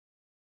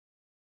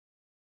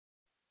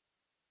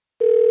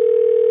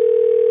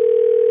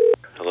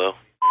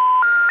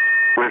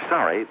We're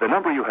sorry, the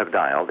number you have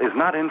dialed is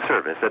not in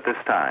service at this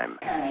time.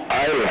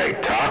 I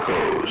like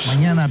tacos.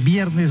 Mañana,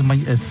 viernes,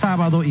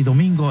 sábado y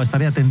domingo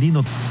estaré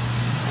atendiendo.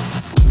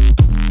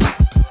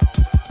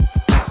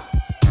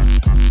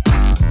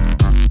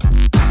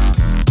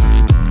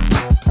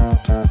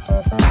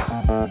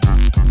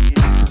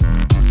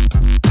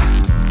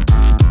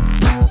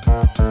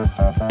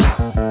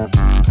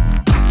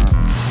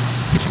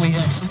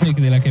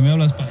 De la que me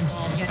hablas,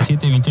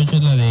 728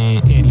 es la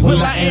de Will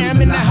I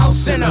am in the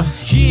house in a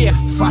yeah.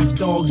 5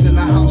 dogs in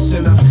the house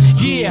in a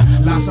yeah.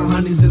 Lots of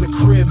honeys in the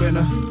crib in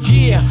a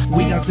yeah.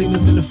 We got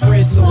sleepers in the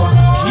fridge so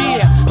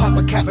yeah. Pop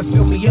a cap and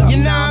fill me up. You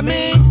know what I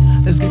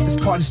mean? Let's get this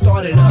party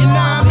started up. You know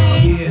what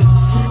I mean?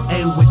 Yeah.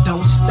 And we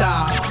don't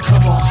stop.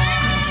 Come on.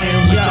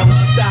 And we don't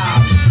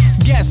stop.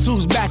 Guess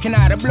who's backing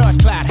out of blood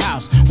clot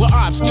house? With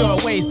obscure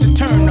ways to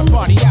turn the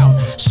party out.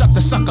 Shut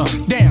the sucker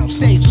down,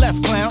 stage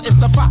left clown.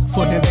 It's a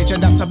 5-foot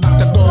invasion that's about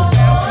to go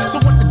down. So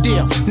what the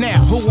deal? Now,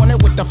 who won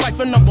it with the fight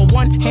for number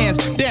one? Hands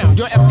down,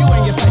 your FU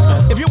and your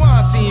cipher. If you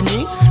wanna see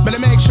me, better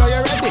make sure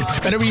you're ready.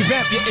 Better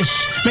revamp your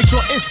ish, make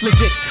sure it's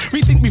legit.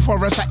 Rethink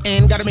before us I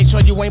end. Gotta make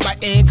sure you ain't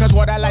biting. Cause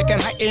what I like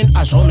and heighten,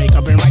 I show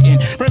makeup and writing.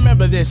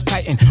 Remember this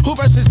Titan, who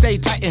versus stay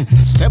Titan.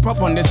 Step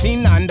up on the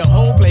scene and the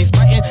whole place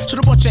biting.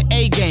 Should've bought your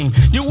A game,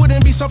 you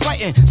wouldn't be so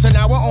frightened. So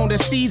now we're on the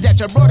steez that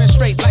you brought it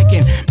straight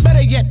liking.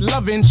 Better yet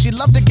loving, she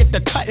loved to get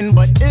the cutting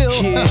but ill.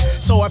 Yeah.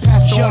 So I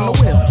passed her on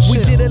the wheel. We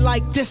did it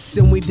like this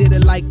and we did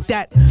it like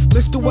that.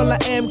 Mr. Will I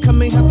am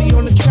coming heavy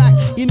on the track.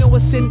 You know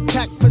it's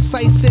intact,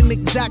 precise and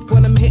exact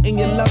when I'm hitting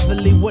you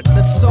lovely with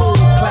the soul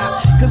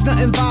clap. Cause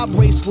nothing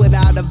vibrates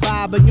without a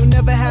vibe. And you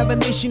never have a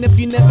nation if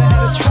you never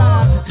had a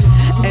tribe.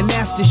 And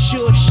that's the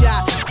sure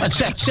shot. A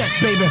check,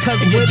 baby, cause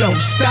we don't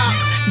stop.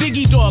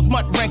 Biggie dog,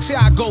 mutt rank, say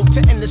I go to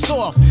end this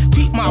off.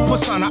 Peep my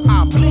persona,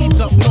 I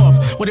bleeds up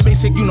north. With a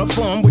basic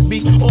uniform would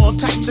be all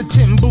types of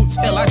Tim boots,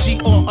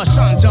 LIG or a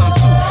Sean John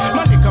suit.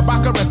 My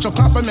Knickerbocker retro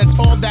compliments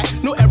all that.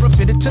 No error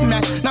fitted to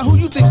match. Now who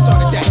you think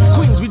started that?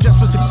 Queens, we just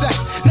for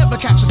success. Never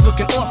catch us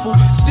looking awful.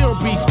 Still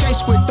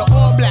briefcase with the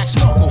all black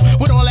snorkel.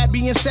 With all that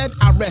being said,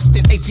 I rest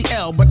in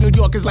ATL. But New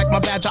York is like my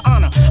badge of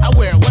honor. I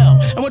wear it well.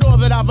 And with all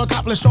that I've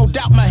accomplished, no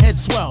doubt my head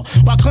swell.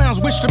 While clowns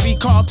wish to be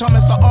called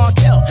Thomas or R.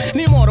 Kell.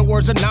 Need more the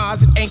words of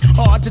Nas. It ain't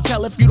hard to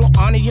tell if you don't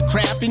honor your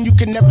craft and you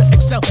can never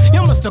excel.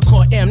 You must have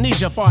caught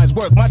amnesia far as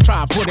work my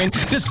tribe put in.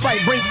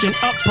 Despite breaking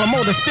up,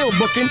 promoter still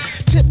booking.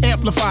 Tip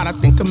amplified, I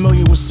think $1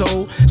 million was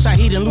sold.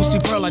 Shaheed and Lucy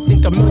Pearl, I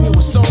think $1 million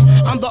was sold.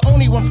 I'm the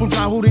only one from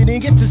Dry who didn't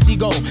get to see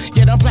gold.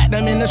 Yet I'm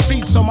platinum in the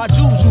streets, so my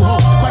jewels you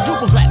hold.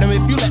 Quadruple platinum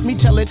if you let me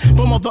tell it.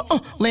 From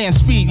the land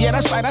speed, yeah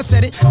that's right, I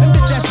said it. Them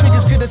bitch ass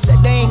niggas could've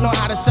said they ain't know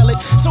how to sell it.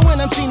 So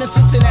when I'm seen in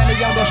Cincinnati,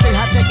 y'all go straight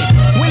high take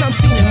it. When I'm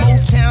seen in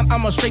Motown,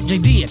 I'm a straight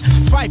JD it.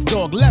 5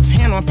 dog, left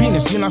hand on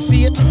penis, you not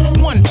see it?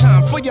 One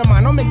time for your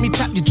mind, don't make me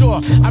tap your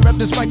jaw. I rep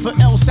this fight for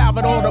El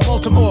Salvador to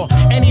Baltimore.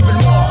 And even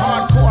more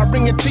hardcore, I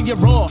bring it to your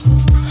raw.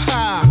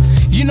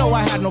 Ha, you know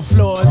I had no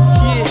flaws.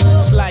 Yeah,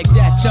 it's like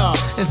that, y'all.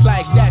 It's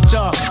like that,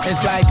 y'all.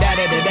 It's like that,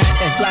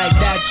 it's like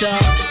that,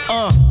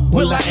 y'all.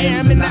 Will I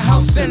am in the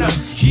house in a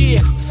yeah.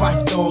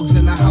 5 dogs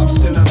in the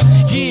house in a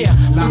yeah.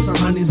 Lots of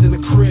honeys in the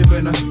crib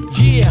in a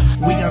yeah.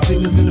 We got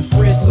sleepers in the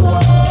fridge so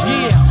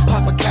yeah.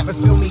 Pop a cap and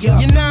fill me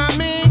up. You know what I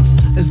mean?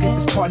 Let's get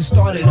this party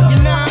started up.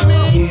 You know what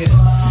I mean?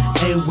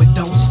 Yeah. And we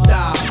don't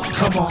stop.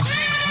 Come on.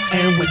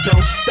 And we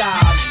don't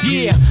stop.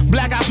 Yeah.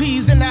 Black Eyed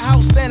Peas in the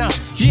house center.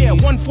 Yeah.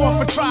 1/4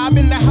 for Tribe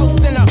in the house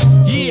center.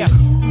 Yeah.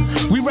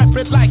 We rep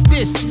it like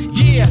this.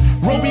 Yeah.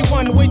 Roby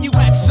 1, where you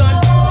at, son?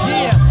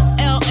 Yeah.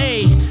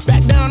 LA.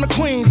 Back down to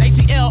Queens.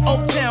 ATL,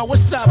 Oaktown.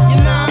 What's up? You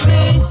know what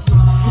I mean?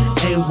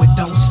 And we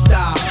don't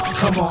stop.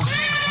 Come on.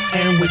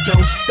 And we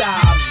don't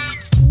stop.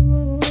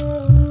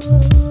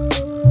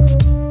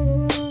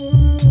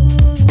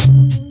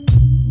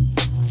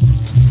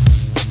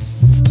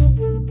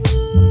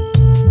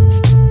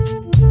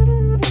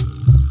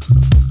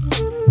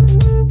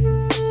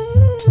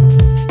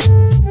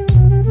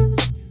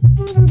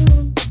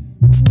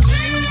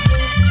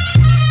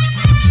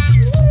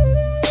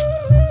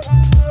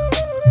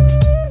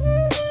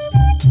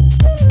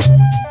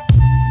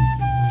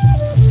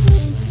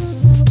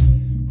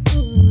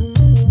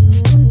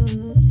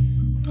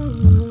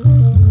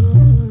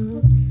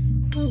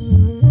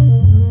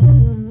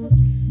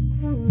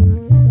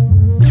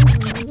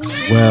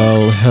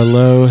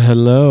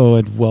 Hello,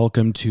 and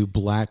welcome to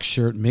Black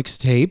Shirt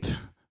Mixtape.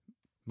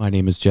 My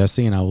name is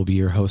Jesse, and I will be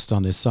your host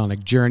on this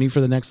sonic journey for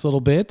the next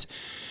little bit.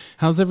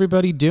 How's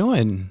everybody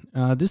doing?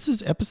 This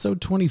is episode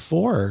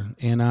 24,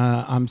 and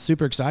I'm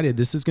super excited.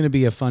 This is going to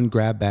be a fun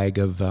grab bag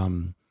of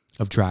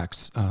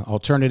tracks,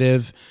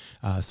 alternative,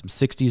 some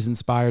 60s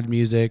inspired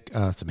music,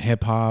 some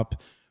hip hop,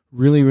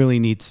 really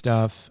neat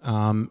stuff.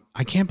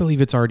 I can't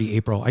believe it's already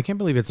April. I can't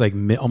believe it's like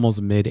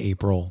almost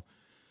mid-April.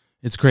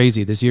 It's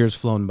crazy. This year has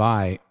flown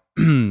by.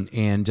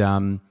 And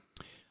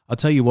I'll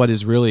tell you what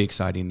is really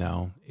exciting,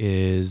 though,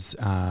 is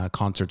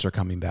concerts are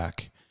coming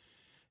back.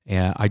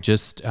 I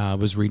just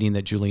was reading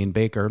that Julian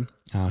Baker,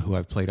 who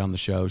I've played on the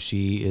show,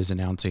 she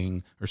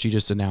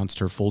just announced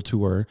her full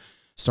tour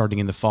starting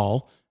in the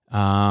fall.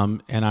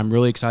 And I'm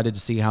really excited to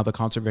see how the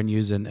concert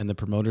venues and the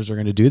promoters are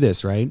going to do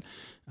this, right?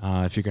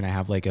 If you're going to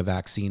have like a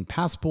vaccine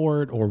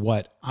passport or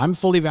what. I'm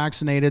fully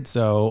vaccinated,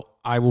 so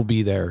I will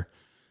be there.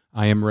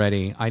 I am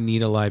ready. I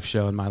need a live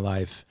show in my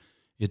life.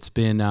 It's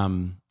been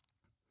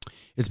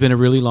a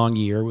really long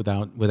year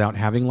without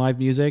having live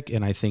music,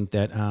 and I think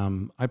that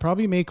I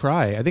probably may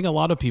cry. I think a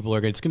lot of people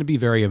it's going to be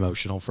very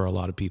emotional for a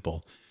lot of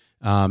people,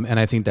 and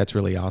I think that's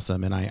really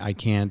awesome. And I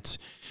can't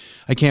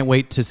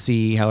wait to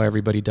see how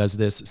everybody does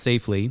this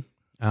safely,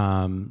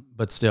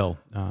 but still,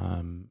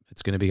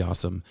 it's going to be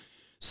awesome.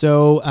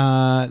 So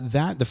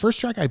the first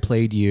track I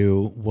played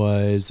you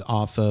was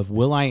off of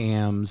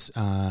will.i.am's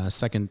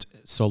second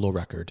solo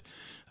record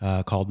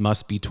called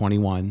Must Be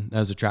 21. That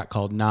was a track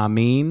called Nah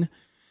Mean,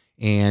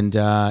 and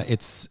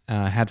it's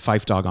had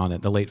Phife Dawg on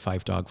it, the late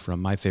Phife Dawg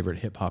from my favorite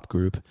hip hop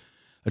group,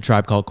 A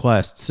Tribe Called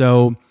Quest.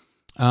 So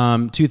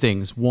two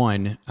things.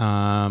 One,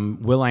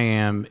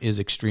 will.i.am is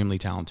extremely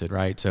talented,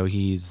 right? So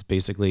he's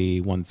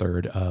basically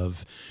 1/3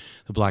 of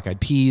the Black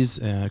Eyed Peas,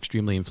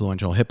 extremely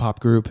influential hip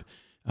hop group.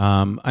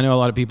 I know a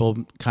lot of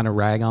people kind of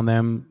rag on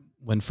them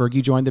when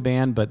Fergie joined the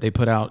band, but they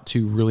put out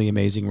 2 really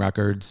amazing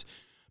records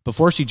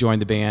before she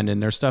joined the band,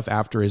 and their stuff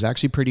after is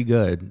actually pretty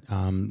good.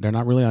 They're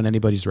not really on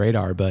anybody's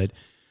radar, but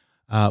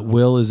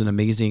Will is an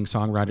amazing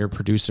songwriter,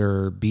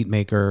 producer, beat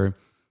maker,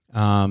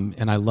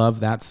 and I love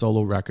that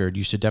solo record.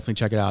 You should definitely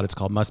check it out. It's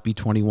called Must Be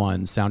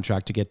 21,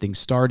 soundtrack to get things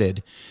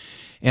started.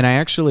 And I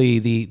actually,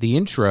 the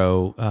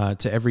intro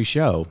to every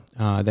show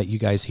that you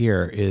guys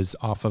hear is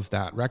off of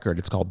that record.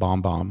 It's called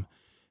Bomb Bomb.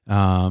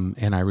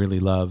 And I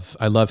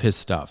love his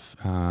stuff.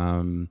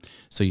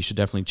 So you should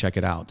definitely check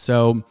it out.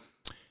 So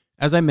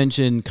as I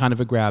mentioned, kind of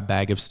a grab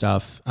bag of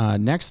stuff.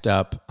 Next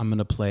up, I'm going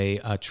to play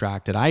a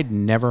track that I'd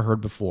never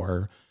heard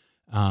before.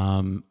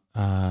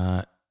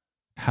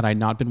 Had I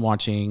not been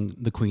watching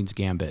The Queen's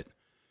Gambit.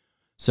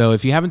 So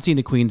if you haven't seen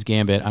The Queen's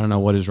Gambit, I don't know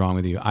what is wrong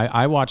with you.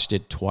 I watched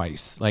it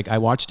twice. Like I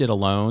watched it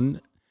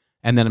alone,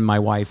 and then my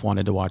wife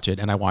wanted to watch it,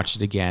 and I watched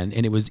it again,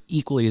 and it was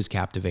equally as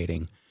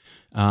captivating.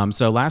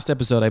 So last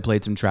episode, I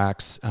played some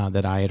tracks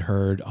that I had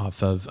heard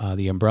off of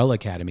the Umbrella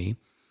Academy,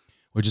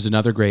 which is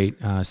another great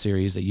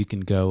series that you can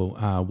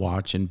go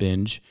watch and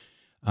binge.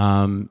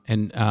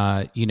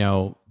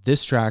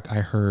 This track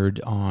I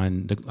heard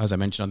on, as I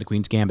mentioned, on The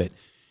Queen's Gambit.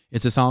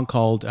 It's a song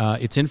called,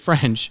 it's in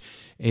French.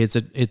 It's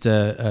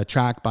a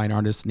track by an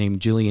artist named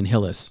Julian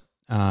Hillis,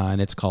 and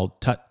it's called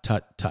Tut,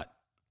 Tut, Tut.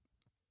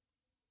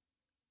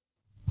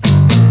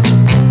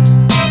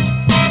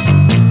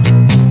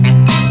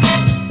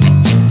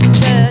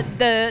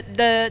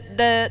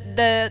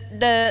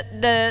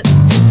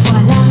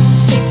 Voilà,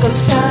 c'est comme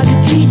ça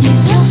depuis 10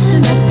 heures ce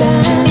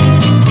matin.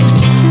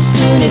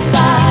 Ce n'est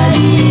pas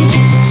libre,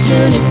 ce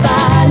n'est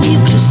pas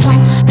libre. Je sens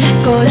la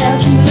colère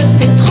qui me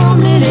fait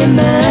trembler les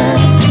mains.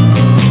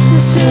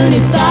 Ce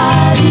n'est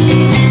pas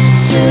libre,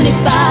 ce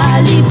n'est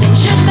pas libre. Et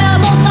je perds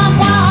mon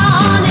sang-froid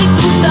en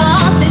écoutant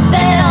cet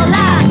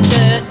air-là.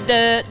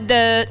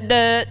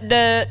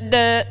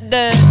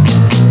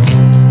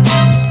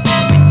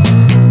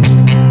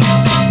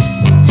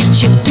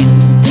 J'ai tout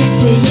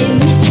essayé,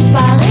 mais c'est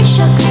pareil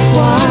chaque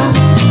fois.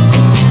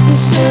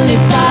 Ce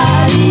n'est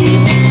pas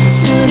libre,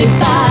 ce n'est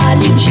pas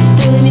libre. J'ai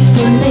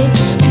téléphoné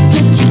du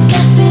petit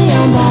café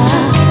en bas.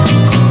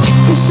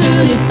 Ce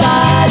n'est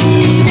pas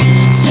libre,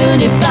 ce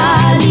n'est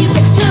pas libre.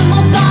 Et se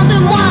moquant de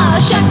moi,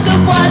 chaque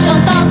fois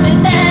j'entends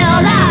cet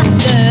air-là.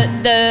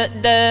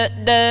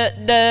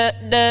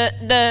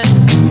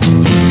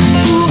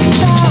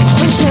 Pourtant,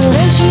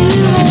 j'aurais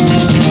juré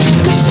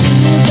que ce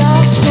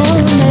garçon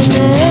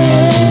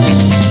m'aimait.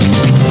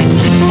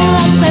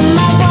 Après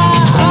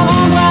m'avoir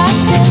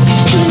embrassé,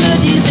 il ne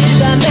disait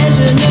jamais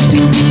je ne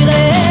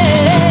t'oublierai.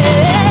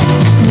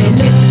 Mais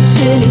le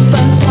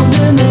téléphone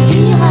semble me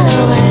dire à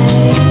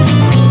l'oreille: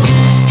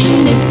 il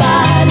n'est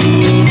pas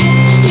libre,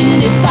 il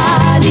n'est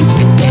pas libre.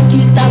 Ce cœur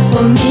qu'il t'a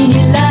promis,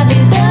 il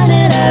l'avait donné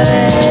la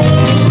veille.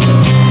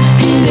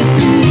 Il n'est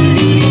plus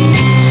libre,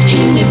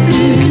 il n'est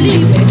plus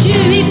libre. Et tu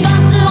y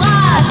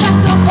penseras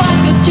chaque fois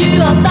que tu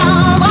entendras.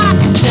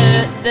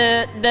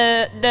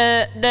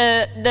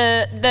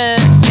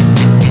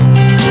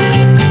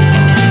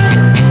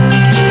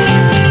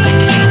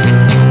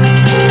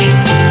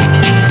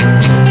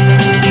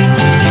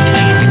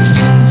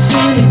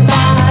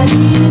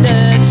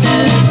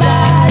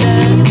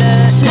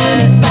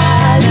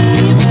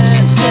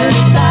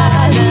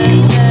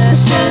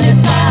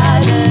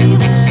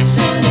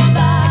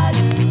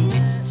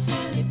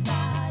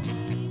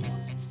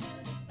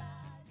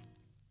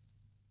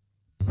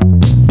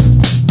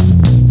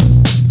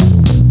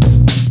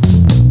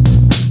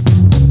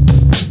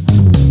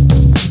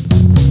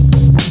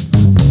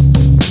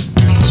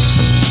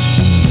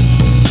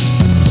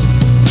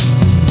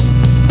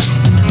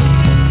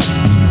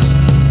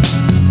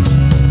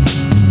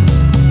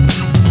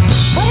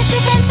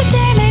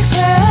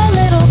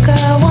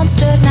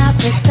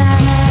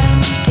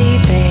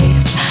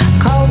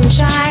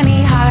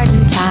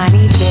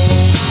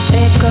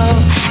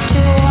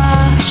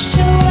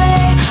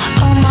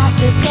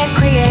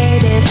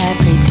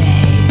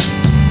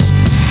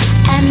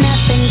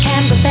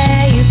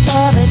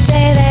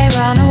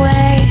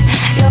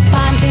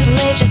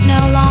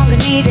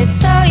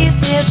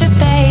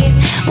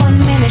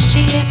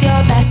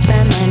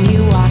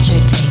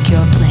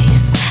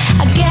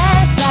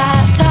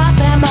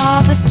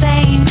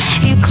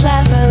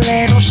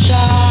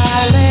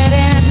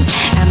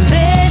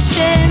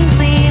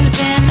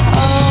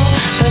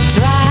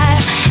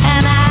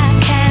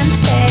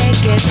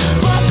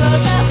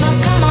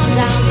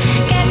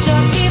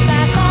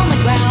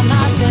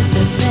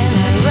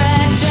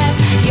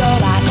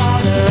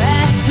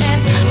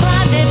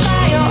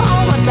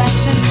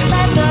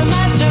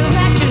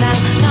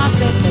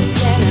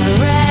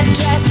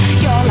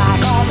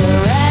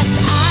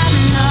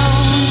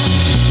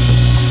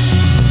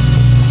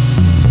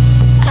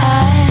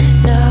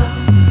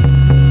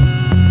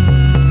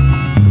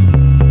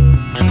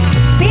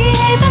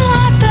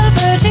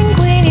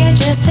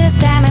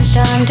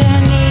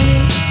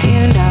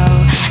 You know,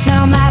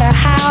 no matter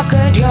how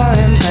good your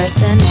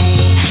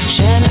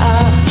impersonation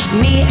of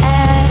me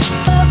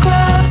ever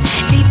grows,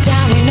 deep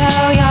down you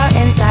know your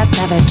insides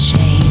never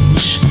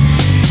change.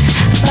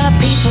 But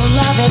people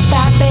love it,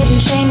 that bitten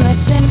shameless,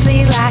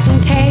 simply lacking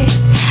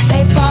taste.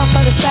 They fall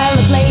for the spell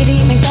of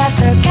Lady Macbeth,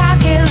 her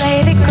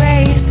calculated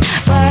grace.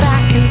 But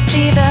I can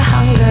see the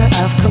hunger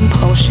of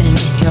compulsion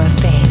in your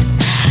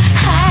face.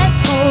 High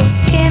school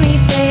skinny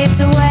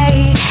fades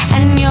away,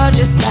 and you're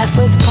just left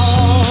with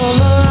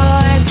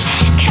Polaroids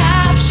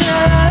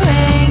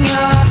capturing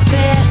your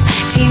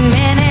 15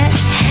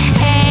 minutes.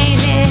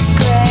 Ain't it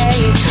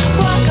great?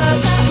 What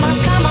goes up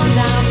must come on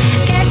down.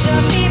 Get your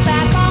feet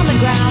back on the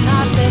ground.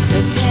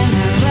 Narcissus in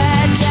a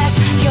red dress,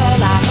 you're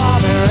like all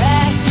the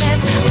rest.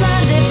 Miss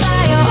blinded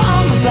by your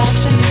own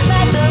reflection.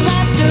 Let the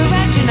lights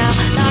direct you now.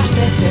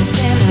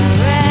 Narcissus in a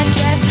red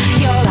dress,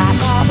 you're like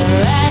all the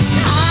rest.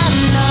 I've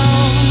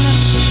known.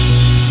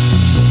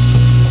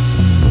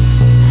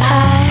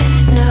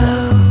 I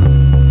know.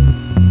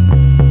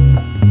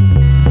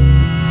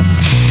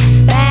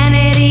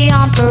 Vanity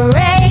on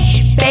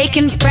parade,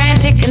 bacon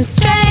frantic and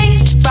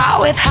strange,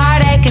 brought with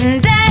heartache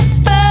and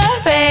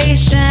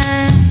desperation.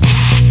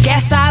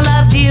 Guess I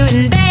loved you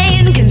in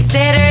vain.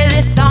 Consider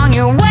this song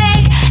your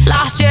wake.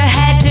 Lost your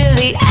head to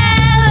the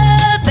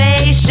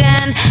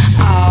elevation.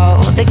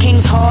 All the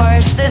king's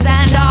horses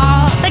and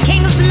all the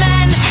king's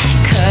men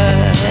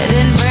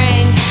couldn't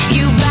bring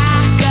you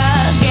back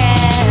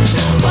again.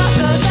 What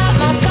goes up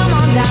must come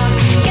on down.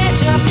 Get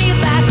your feet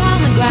back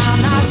on the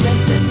ground.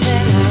 Narcissus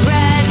in a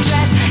red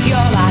dress,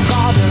 you're like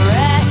all the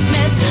rest.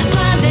 Miss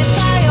blinded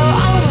by your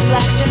own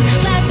reflection.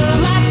 Let the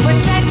lights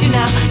protect you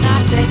now.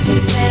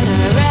 Narcissus in a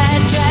red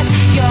dress,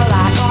 you're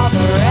like all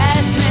the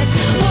rest. Miss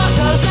what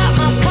goes up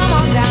must come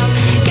on down.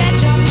 Get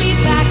your feet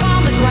back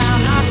on the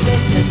ground.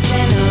 Narcissus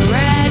in a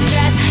red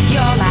dress,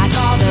 you're like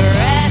all the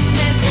rest.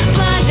 Miss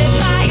blinded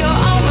by your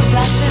own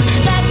reflection.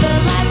 Let the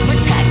lights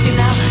protect you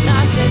now.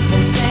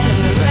 Narcissus in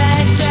a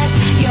red dress,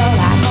 you're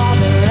like all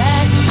the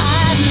rest.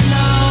 I've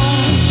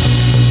known.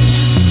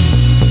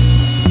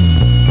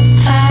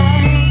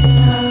 I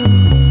know.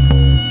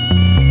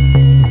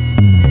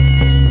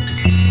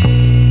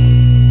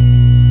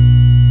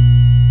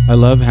 I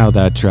love how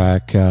that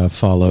track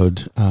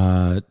followed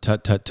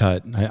Tut Tut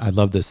Tut. I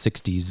love the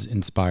 60s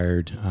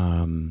inspired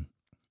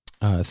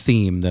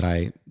theme that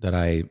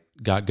I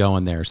got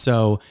going there.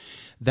 So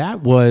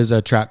that was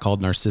a track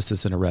called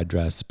Narcissus in a Red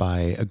Dress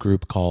by a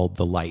group called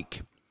The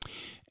Like.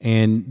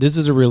 And this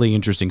is a really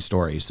interesting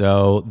story.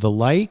 So The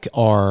Like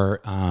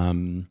are,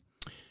 let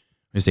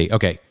me see.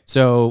 Okay.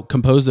 So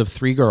composed of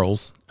three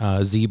girls,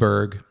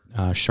 Zeeberg,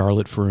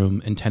 Charlotte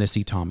Froome, and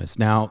Tennessee Thomas.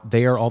 Now,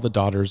 they are all the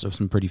daughters of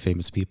some pretty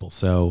famous people.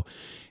 So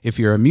if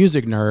you're a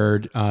music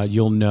nerd,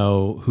 you'll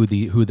know who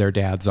their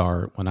dads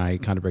are when I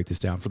kind of break this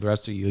down. For the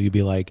rest of you, you'll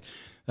be like,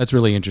 that's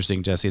really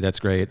interesting, Jesse. That's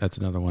great. That's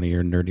another one of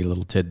your nerdy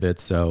little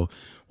tidbits. So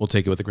we'll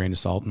take it with a grain of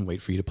salt and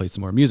wait for you to play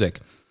some more music.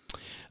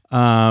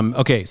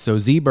 Okay, so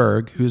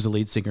Zeeberg, who's the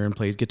lead singer and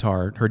played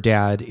guitar, her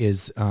dad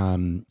is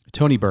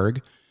Tony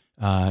Berg.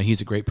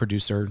 He's a great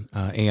producer,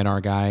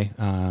 A&R guy.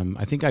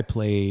 I think I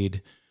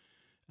played...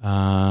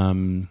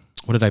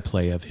 what did I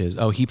play of his?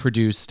 Oh, he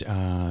produced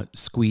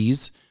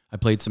Squeeze. I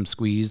played some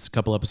Squeeze a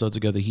couple episodes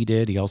ago that he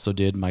did. He also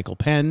did Michael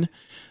Penn.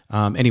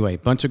 Anyway,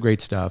 bunch of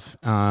great stuff.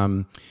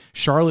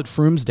 Charlotte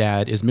Froome's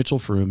dad is Mitchell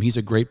Froome. He's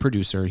a great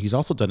producer. He's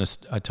also done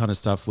a ton of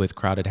stuff with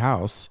Crowded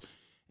House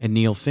and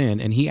Neil Finn,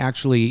 and he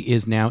actually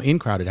is now in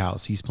Crowded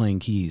House. He's playing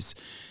keys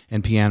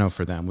and piano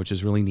for them, which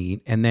is really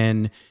neat. And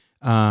then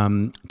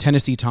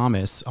Tennessee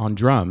Thomas on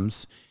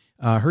drums.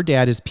 Her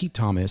dad is Pete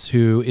Thomas,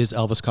 who is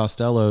Elvis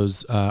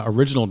Costello's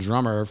original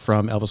drummer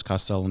from Elvis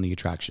Costello and the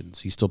Attractions.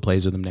 He still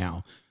plays with them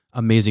now.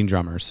 Amazing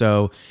drummer.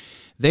 So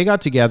they got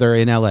together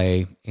in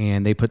LA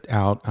and they put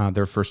out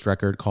their first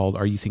record called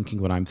Are You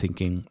Thinking What I'm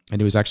Thinking?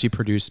 And it was actually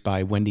produced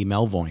by Wendy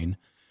Melvoin,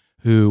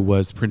 who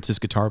was Prince's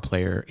guitar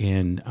player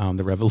in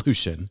The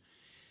Revolution.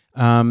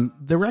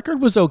 The record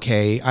was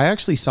okay. I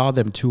actually saw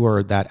them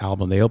tour that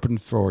album. They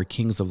opened for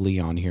Kings of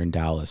Leon here in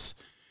Dallas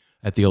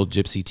at the old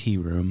Gypsy Tea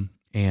Room.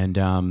 And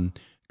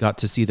got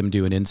to see them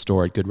do an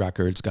in-store at Good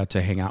Records, got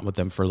to hang out with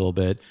them for a little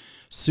bit.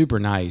 Super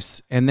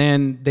nice. And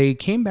then they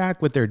came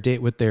back with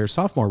their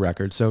sophomore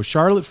record. So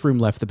Charlotte Froome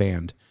left the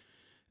band,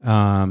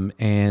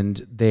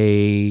 and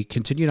they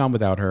continued on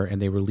without her,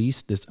 and they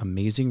released this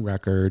amazing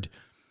record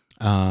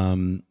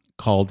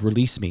called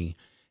Release Me.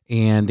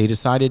 And they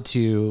decided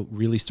to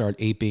really start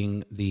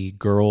aping the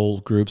girl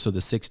groups of the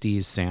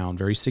 60s sound,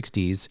 very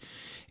 60s.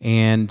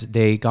 And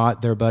they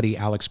got their buddy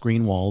Alex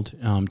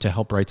Greenwald to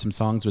help write some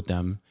songs with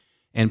them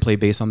and play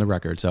bass on the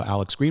record. So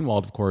Alex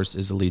Greenwald, of course,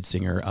 is the lead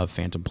singer of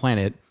Phantom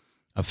Planet,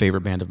 a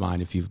favorite band of mine.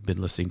 If you've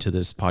been listening to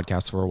this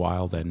podcast for a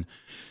while, then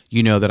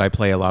you know that I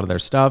play a lot of their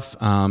stuff.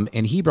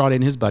 And he brought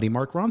in his buddy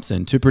Mark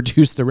Ronson to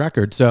produce the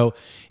record. So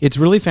it's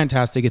really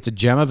fantastic. It's a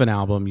gem of an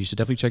album. You should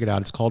definitely check it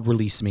out. It's called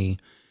Release Me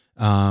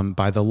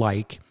by The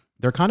Like.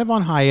 They're kind of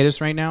on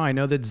hiatus right now. I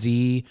know that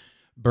Z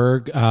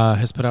Berg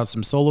has put out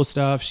some solo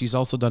stuff. She's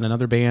also done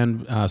another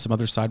band, some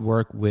other side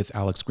work with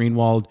Alex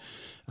Greenwald.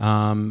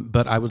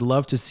 But I would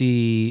love to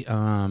see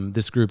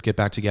this group get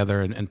back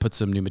together and put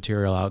some new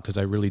material out because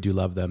I really do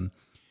love them.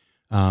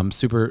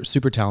 Super,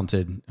 super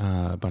talented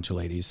bunch of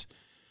ladies.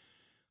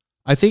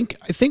 I think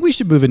we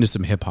should move into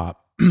some hip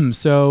hop.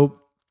 So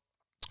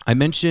I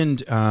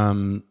mentioned,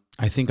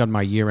 I think on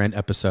my year-end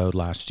episode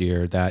last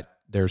year that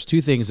there's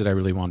two things that I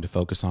really wanted to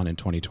focus on in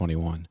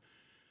 2021.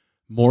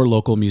 More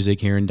local music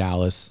here in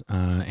Dallas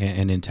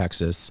and in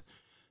Texas,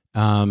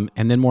 and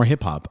then more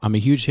hip hop. I'm a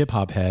huge hip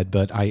hop head,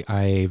 but I'm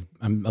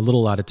a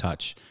little out of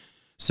touch.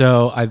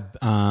 So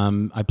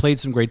I played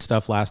some great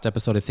stuff last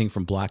episode. I think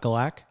from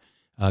Black-A-Lack,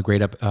 a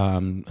great hip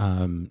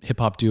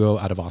hop duo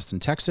out of Austin,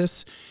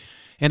 Texas.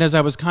 And as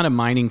I was kind of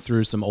mining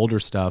through some older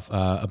stuff,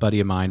 a buddy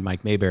of mine,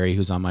 Mike Mayberry,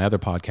 who's on my other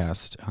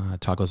podcast,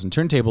 Tacos and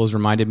Turntables,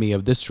 reminded me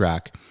of this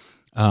track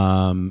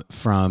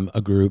from a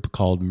group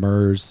called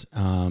Murs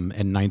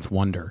and Ninth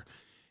Wonder.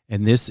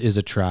 And this is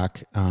a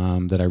track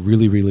that I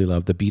really, really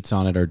love. The beats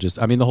on it are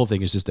just, I mean, the whole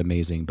thing is just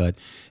amazing. But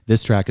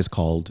this track is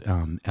called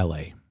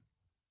L.A.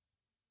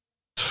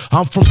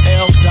 I'm from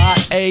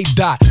L.A.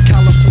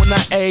 California,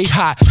 A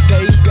hot.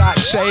 Days got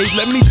shade.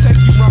 Let me take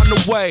you round the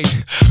way.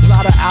 A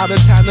lot of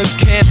out-of-towners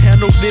can't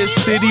handle this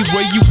city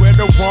where you wear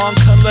the wrong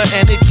color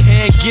and it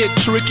can get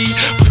tricky.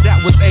 But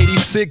that was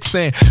 86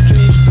 and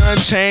things done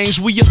changed.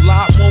 We a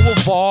lot more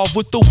evolved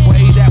with the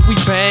way that we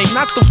bang.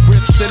 Not the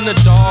rips and the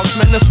dogs,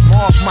 man, the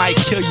smog might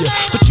kill you.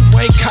 But you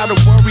ain't gotta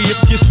worry if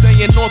you're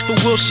staying north of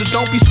Wilshire.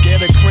 Don't be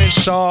scared of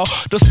Crenshaw,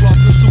 the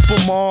Slauson Super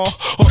Mall,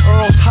 or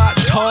Earl's Hot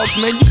Dogs.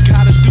 Man, you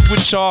gotta do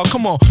what y'all.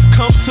 Come on,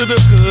 come to the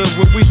hood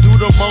where we do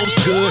the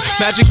most good.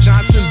 Magic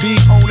Johnson be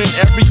owning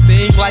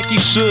everything like he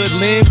should.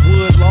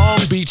 Linwood,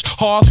 Long Beach,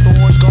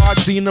 Hawthorne,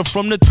 Gardena,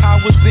 from the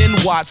towers in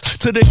Watts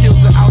to the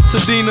hills of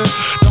Altadena,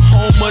 the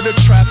home of the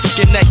traffic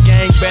and that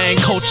gangbang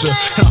culture.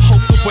 And I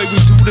hope the way we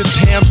do the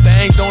damn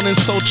thing don't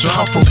insult you.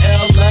 I'm from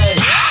LA,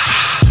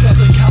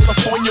 Southern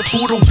California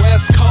through the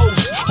West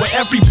Coast, where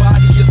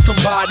everybody is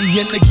somebody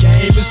and the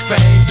game is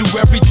fame. Do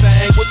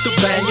everything with the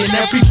bang and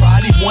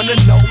everybody wanna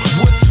know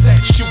what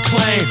sex you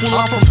claim.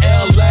 I'm from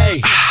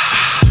LA,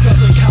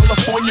 Southern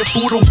California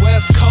through the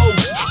West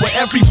Coast,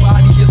 where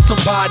everybody is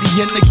somebody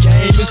and the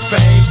game is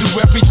fame. Do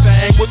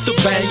everything with the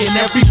bang and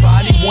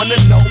everybody wanna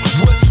know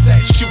what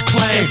sex you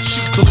claim.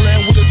 The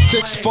land with the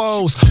 6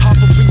 foes, hop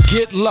up and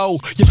get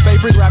low. Your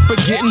favorite rapper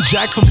getting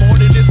jacked for more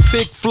than his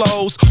sick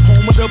flows.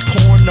 Home of the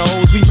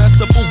pornos, we mess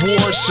up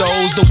award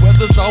shows. The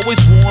weather's always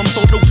warm,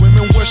 so the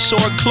women wear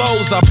short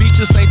clothes. Our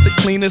beaches ain't the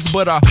cleanest,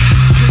 but our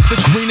the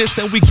greenest.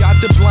 And we got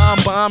the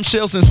blonde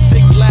bombshells and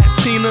sick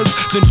Latinas.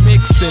 Then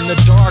mixed in the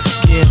dark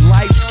skin,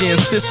 light skin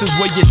sisters,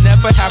 where you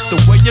never have to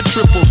wear your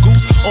triple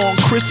goose on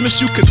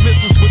Christmas. You could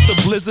miss us with the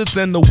blizzards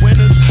and the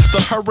winters,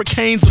 the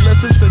hurricanes,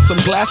 lizards, and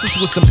some glasses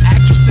with some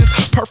actresses.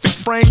 Perfect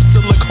frame,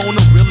 silicone,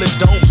 really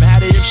don't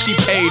matter if she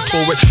paid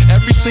for it.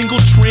 Every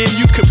single trend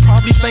you could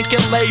probably think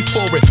LA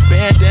for it.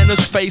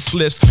 Bandanas,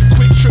 facelifts,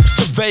 quick trips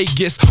to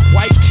Vegas,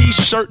 white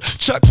t-shirt,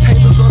 Chuck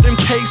Taylors or them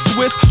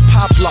K-Swiss,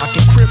 pop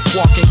locking, crip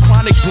walking,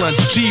 chronic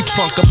blunts,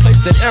 G-Funk, a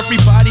place that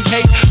everybody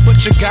hate, but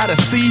you gotta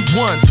see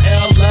once.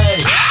 LA,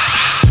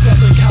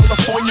 Southern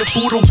California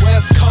through the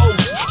West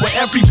Coast, where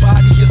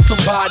everybody is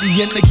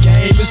somebody and the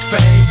game is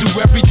fame. Do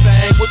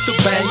everything with the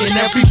bang and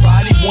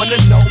everybody wanna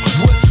know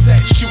what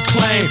sex you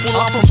claim.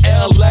 I'm from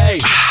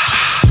LA,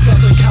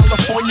 Southern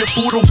California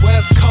through the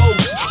West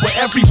Coast, where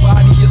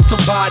everybody is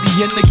somebody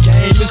and the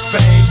game is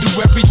fame. Do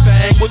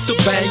everything with the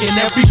bang and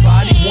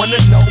everybody wanna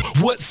know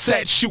what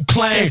sex you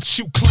claim.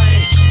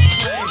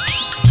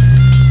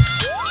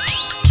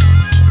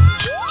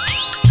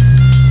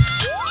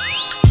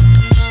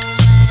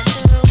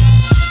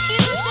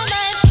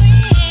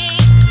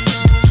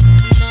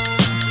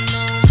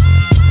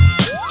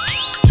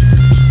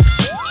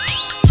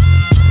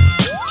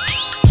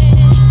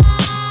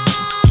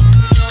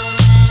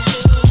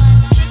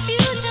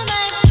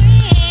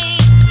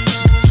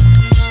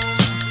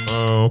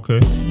 Okay.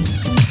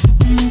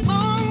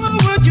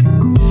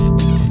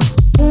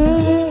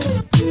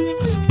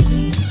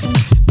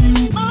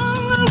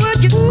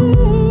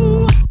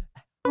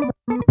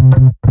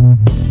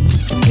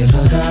 If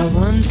I got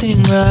one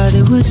thing right,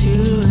 it was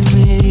you and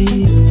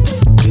me.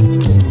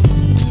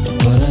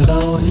 Well, I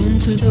go in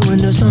through the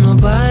window so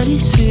nobody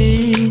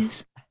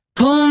sees.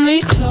 Pull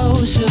me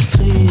closer,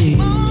 please.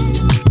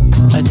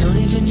 I don't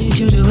even need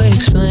you to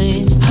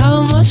explain.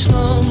 How much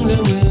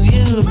longer will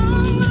you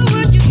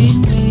keep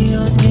me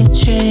on your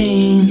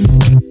chain?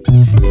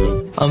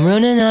 I'm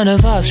running out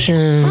of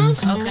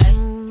options. Okay.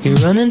 You're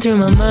running through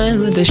my mind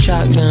with a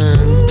shotgun.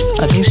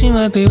 I think she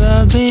might be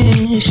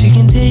robbing. She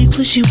can take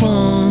what she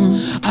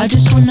wants. I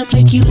just wanna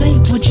make you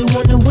late. Would you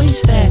wanna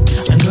waste that?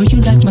 I know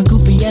you like my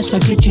goofy ass, I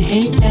bet you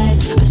hate that.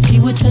 I see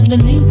what's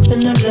underneath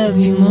and I love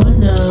you more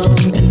now.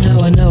 And now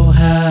I know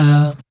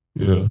how.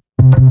 Yeah.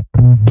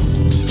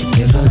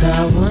 If I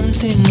got one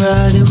thing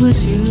right, it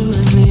was you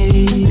and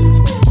me.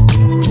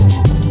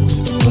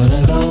 Well,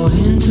 I go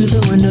in through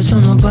the window so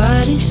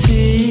nobody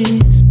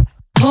sees.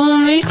 Pull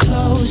me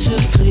close.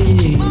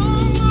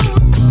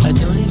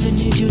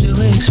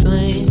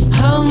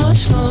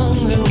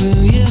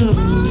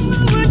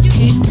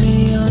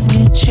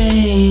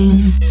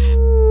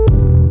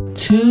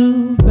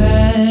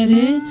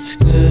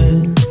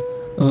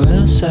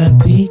 once I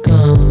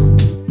become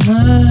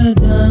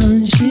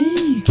Madame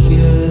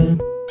Secure.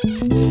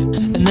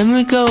 And then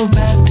we go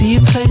back to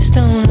your place,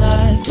 don't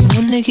lie. We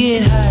wanna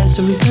get high,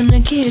 so we gonna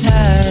get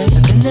high.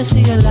 And then I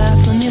see a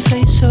laugh on your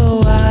face,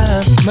 so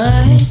I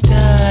might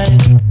die.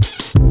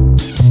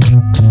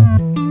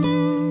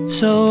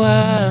 So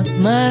I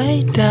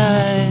might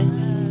die.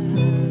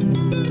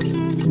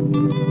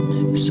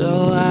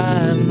 So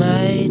I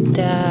might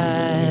die.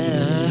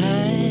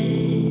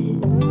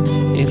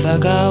 If I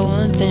got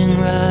one thing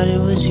right, it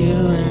was you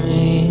and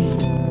me.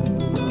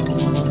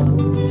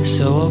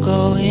 So I'll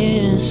go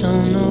in so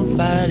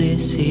nobody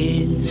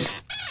sees.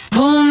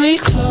 Pull me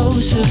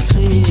closer,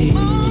 please.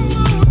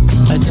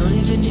 I don't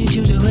even need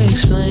you to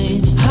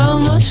explain. How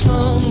much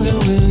longer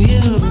will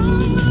you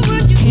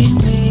keep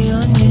me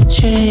on your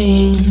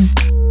chain?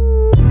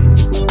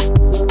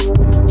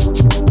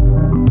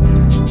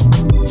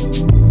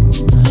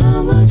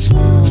 How much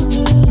longer?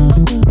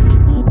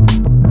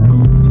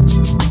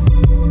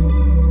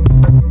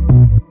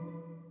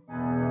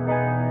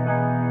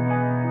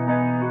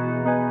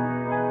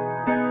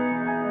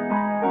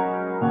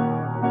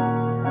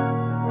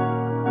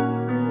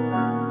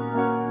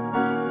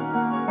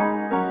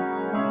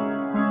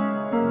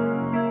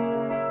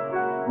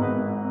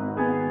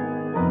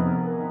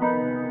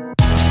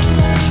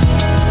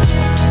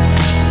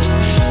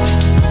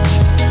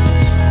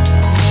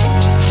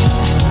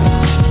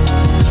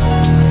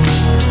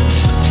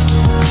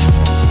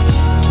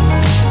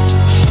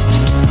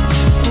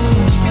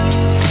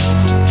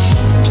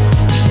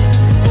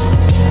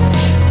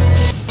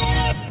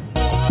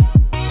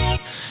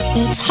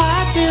 It's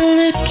hard to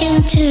look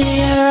into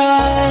your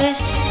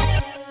eyes,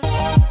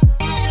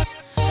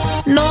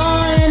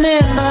 knowing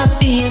it might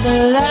be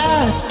the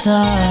last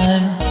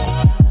time.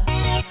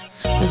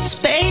 The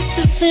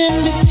spaces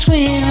in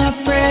between our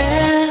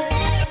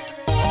breaths,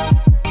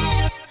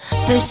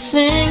 they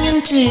sing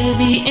into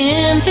the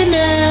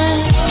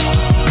infinite.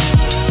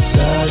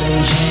 Sudden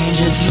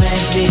changes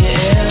make the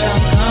air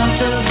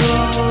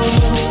uncomfortable.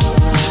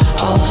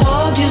 I'll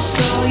hold you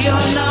so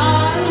you're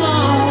not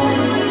alone.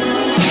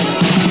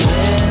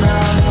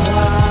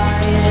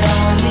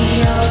 On the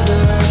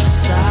other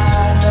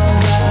side, know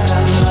that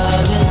I'm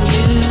loving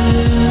you.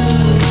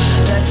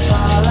 That's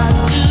all I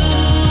do,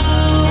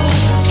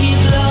 is keep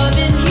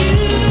loving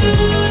you.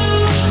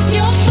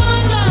 You'll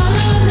find my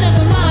love,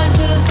 never mind,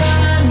 'cause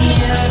I'm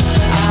here.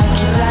 I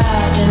keep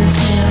laughing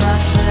to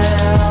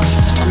myself.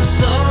 I'm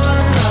so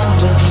in love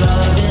with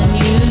loving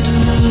you.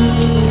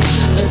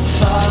 That's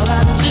all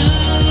I do,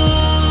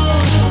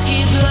 is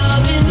keep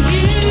loving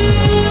you.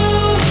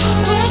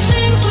 Well,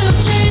 things will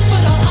change,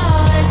 but I'll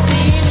always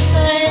be the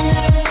same.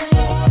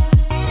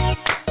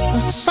 The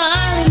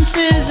silence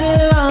is a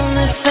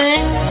lonely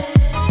thing,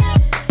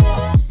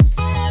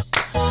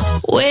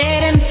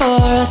 waiting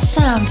for a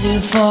sound to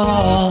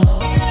fall.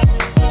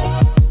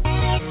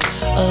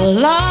 A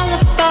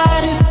lullaby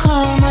to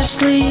calm our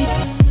sleep,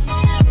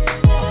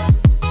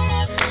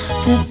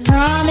 the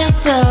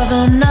promise of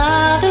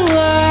another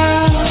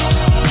world.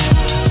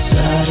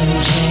 Sudden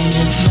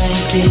changes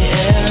make the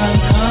air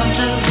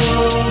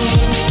uncomfortable.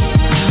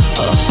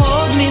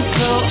 Hold me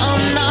so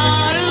I'm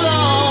not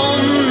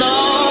alone, no.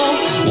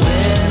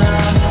 When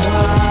I'm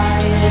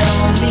quiet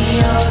on the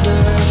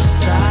other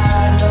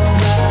side, know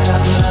that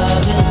I'm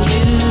loving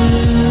you.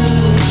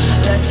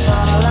 That's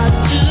all I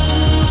do,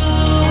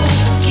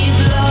 is keep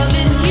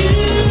loving you.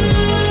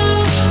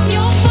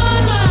 You'll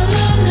find my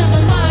love,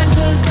 never mind,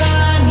 'cause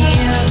I'm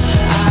here.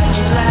 I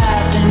keep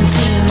laughing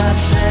to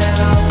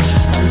myself.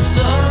 I'm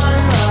so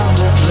in love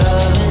with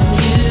loving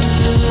you.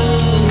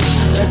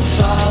 That's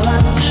all I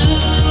do,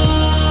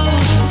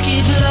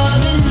 keep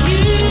loving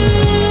you.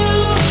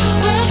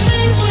 Well,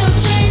 things will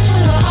change,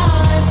 but I'll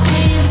always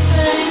be the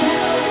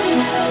same.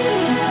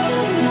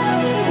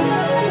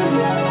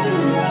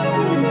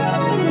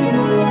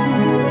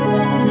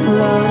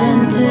 Float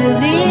into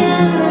the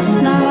endless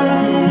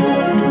night.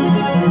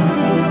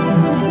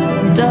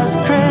 Dust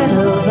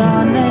cradles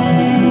our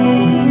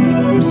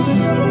names,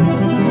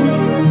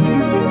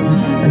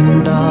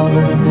 and all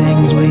the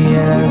things we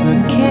ever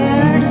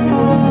cared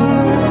for,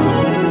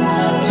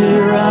 to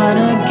run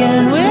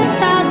again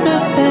without the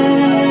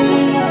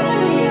pain,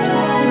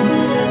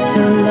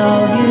 to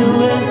love you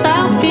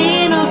without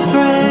being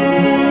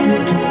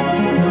afraid,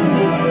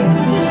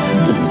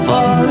 to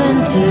fall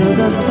into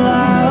the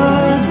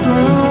flowers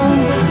bloom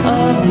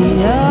of the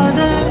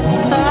other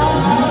side.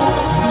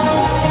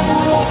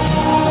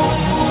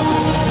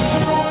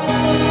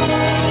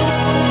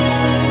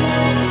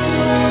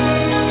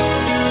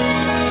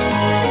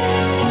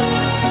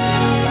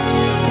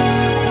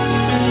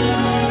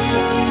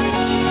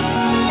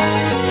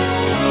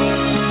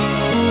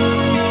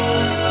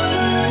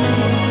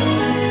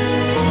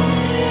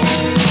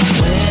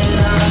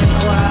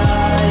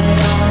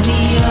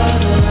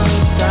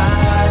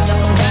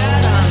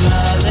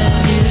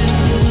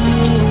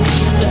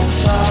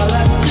 All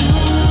I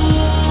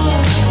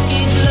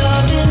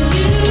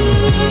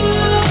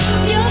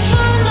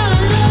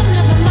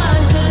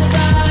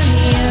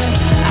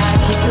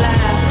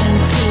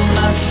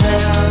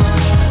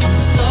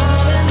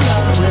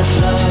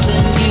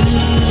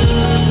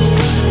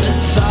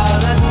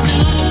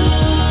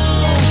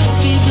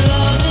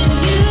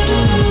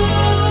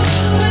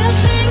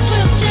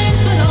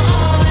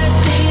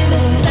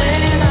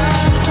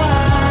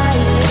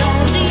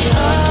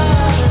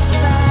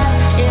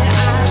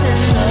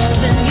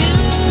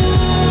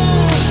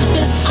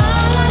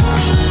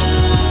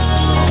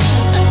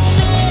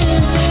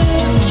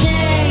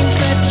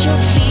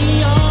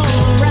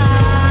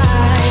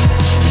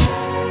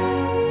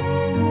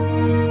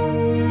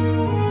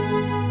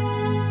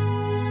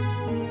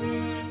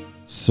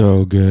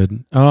So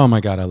good. Oh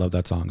my God, I love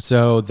that song.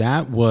 So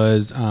that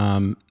was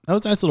a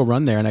nice little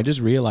run there, and I just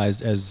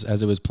realized as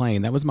it was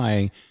playing, that was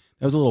a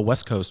little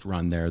West Coast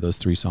run there. Those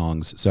three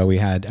songs. So we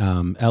had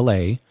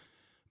 "L.A."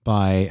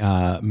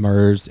 by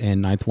Murs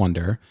and Ninth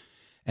Wonder,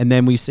 and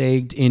then we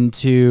segued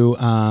into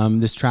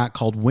this track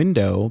called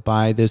 "Window"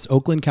 by this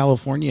Oakland,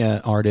 California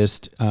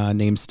artist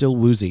named Still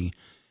Woozy.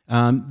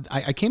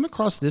 I came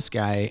across this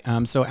guy.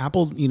 So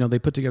Apple, they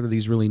put together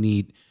these really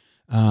neat.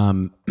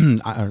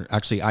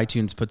 Actually,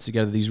 iTunes puts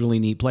together these really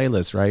neat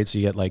playlists, right? So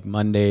you get like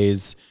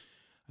Mondays,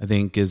 I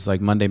think is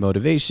like Monday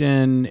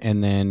Motivation,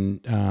 and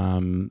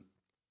then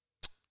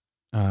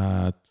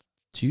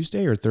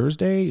Tuesday or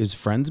Thursday is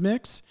Friends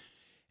Mix,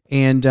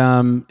 and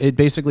it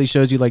basically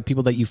shows you like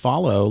people that you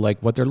follow, like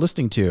what they're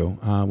listening to,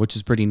 which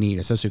is pretty neat,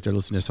 especially if they're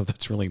listening to stuff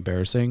that's really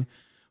embarrassing,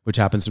 which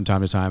happens from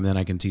time to time. And then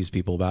I can tease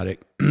people about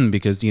it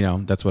because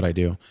that's what I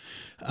do.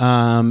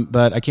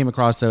 But I came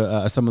across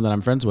someone that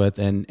I'm friends with,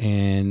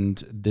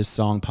 and this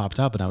song popped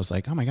up, and I was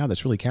like, oh my God,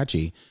 that's really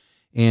catchy.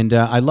 And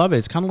I love it.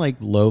 It's kind of like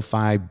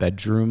lo-fi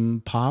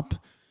bedroom pop.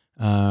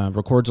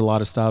 Records a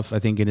lot of stuff, I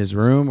think, in his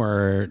room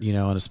or, in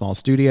a small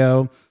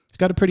studio. He's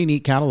got a pretty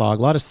neat catalog,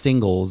 a lot of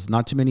singles,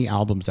 not too many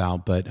albums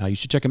out, but you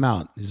should check him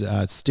out. He's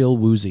Still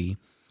Woozy.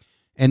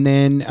 And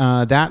then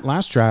that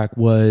last track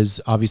was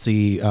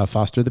obviously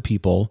Foster the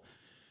People,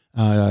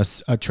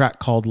 a track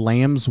called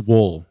Lamb's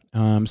Wool.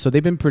 So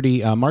they've been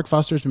pretty, Mark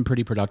Foster's been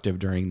pretty productive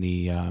during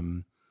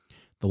the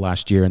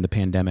last year in the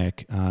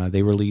pandemic.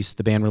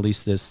 The band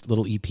released this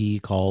little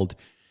EP called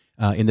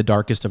In the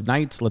Darkest of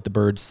Nights, Let the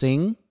Birds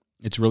Sing.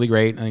 It's really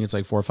great. I think it's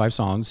like 4 or 5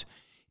 songs.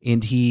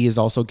 And he is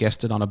also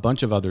guested on a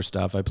bunch of other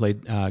stuff. I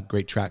played a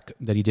great track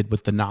that he did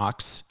with the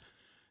Knox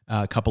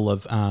a couple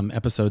of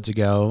episodes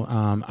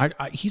ago.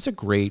 He's a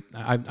great,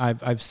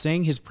 I've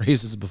sang his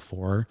praises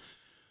before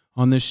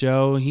on this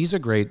show. He's a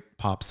great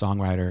pop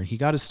songwriter. He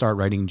got to start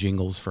writing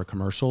jingles for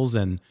commercials,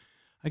 and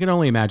I can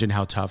only imagine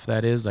how tough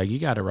that is. Like, you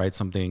got to write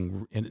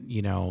something,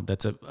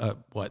 that's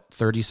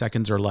 30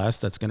 seconds or less.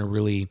 That's going to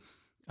really,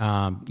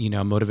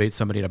 motivate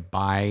somebody to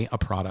buy a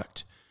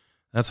product.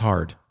 That's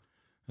hard.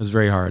 It's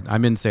very hard.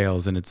 I'm in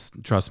sales, and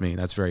trust me,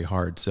 that's very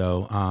hard.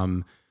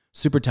 So,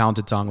 super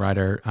talented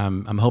songwriter.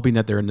 I'm hoping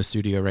that they're in the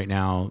studio right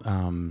now,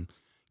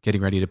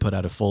 getting ready to put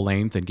out a full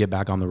length and get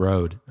back on the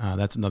road.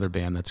 That's another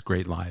band that's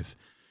great live.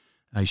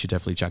 You should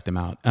definitely check them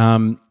out.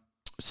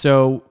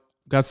 So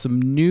got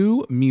some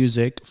new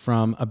music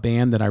from a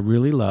band that I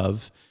really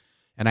love,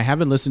 and I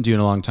haven't listened to in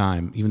a long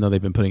time, even though they've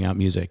been putting out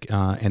music.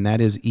 And that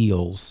is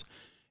Eels.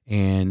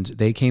 And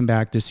they came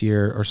back in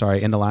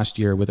the last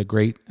year with a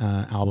great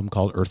album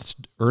called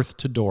Earth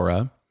to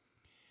Dora.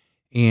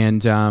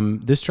 And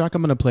this track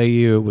I'm going to play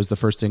you was the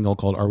first single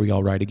called Are We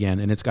All Right Again?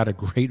 And it's got a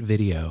great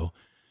video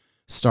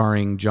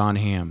starring John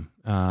Hamm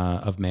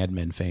of Mad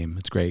Men fame.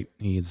 It's great.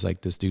 He's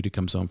like this dude who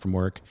comes home from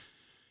work,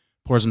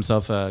 pours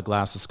himself a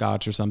glass of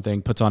scotch or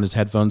something, puts on his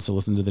headphones to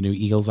listen to the new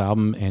Eagles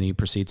album, and he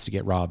proceeds to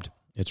get robbed.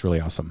 It's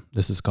really awesome.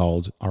 This is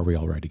called Are We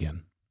All Right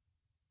Again?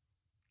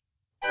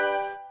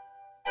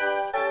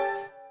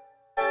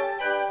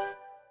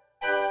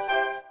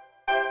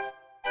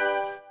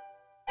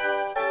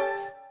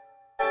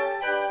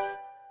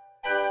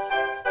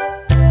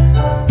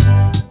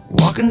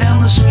 Walking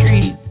down the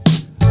street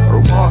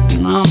or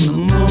walking on the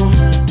moon.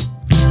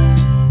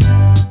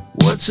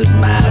 What's it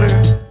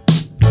matter?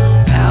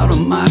 Out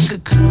of my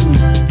cocoon.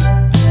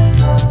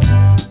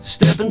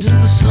 Step into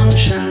the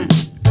sunshine,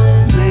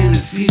 man, it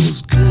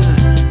feels good.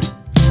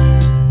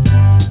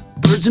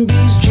 Birds and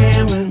bees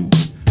jamming,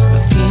 a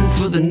theme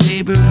for the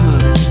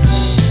neighborhood.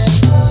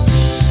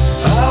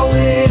 Are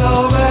we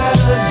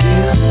alright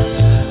again?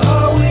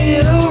 Are we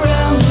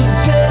around the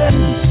bend?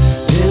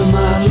 Am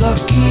I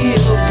lucky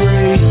or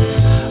brave?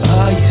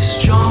 Are you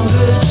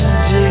stronger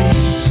today?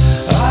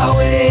 Are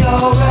we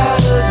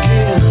alright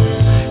again?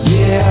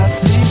 Yeah, I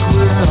think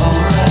we're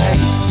alright.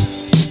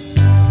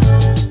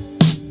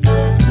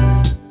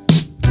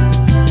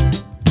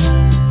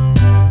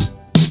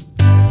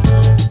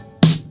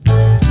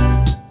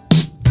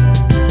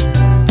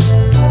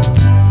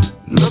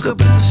 Look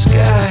up at the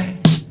sky,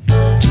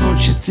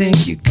 don't you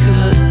think you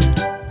could?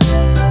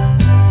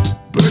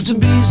 Birds and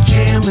bees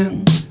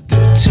jamming,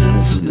 they're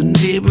tuned for the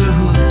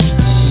neighborhood.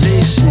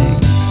 They sing,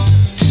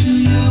 do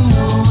you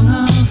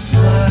wanna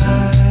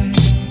fly?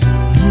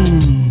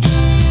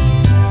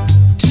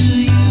 Do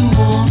you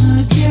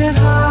wanna get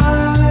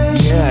high?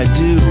 Yeah, I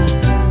do.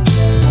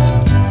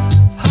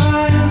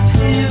 High up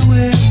here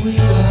where we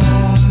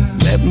are.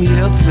 Let me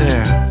up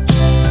there.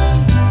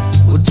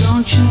 Well,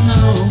 don't you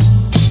know,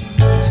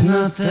 it's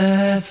not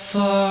that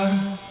far.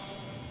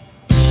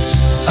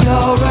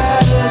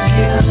 Alright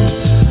again,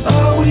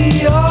 are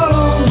we all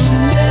on the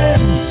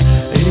mend?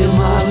 Am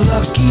I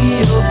lucky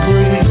or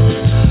brave?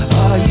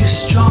 Are you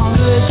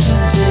stronger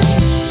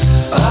today?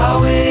 Are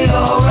we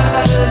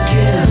alright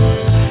again?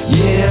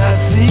 Yeah, I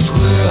think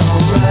we're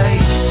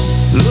alright.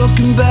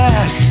 Looking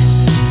back,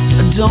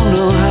 I don't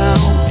know how,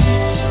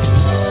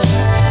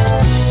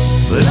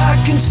 but I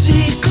can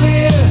see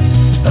clear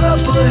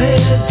up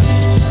ahead.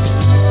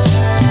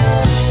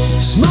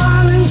 Smile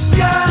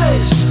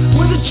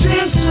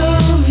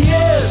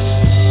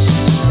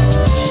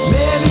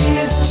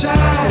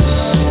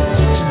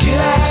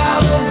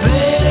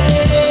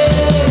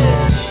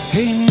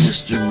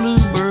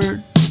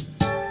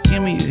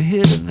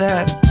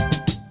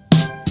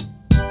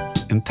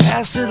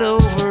pass it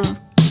over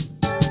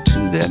to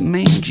that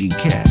mangy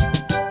cat.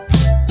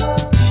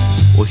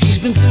 Well, he's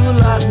been through a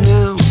lot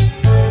now,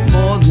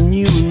 more than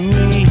you and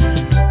me.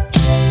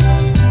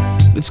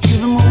 Let's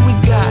give him what we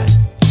got,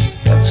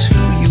 that's who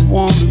you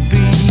want to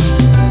be.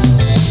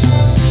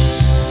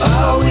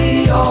 Are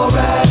we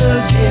alright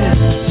again?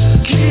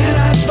 Can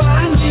I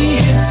finally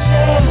hit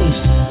send?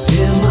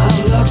 Am I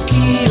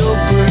lucky or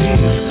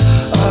brave?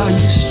 Are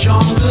you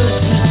stronger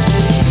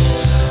today?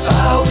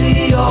 Are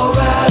we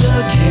alright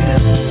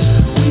again?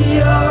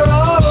 We are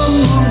all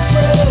among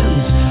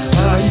friends.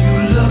 Are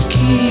you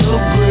lucky or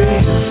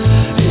brave?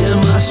 Am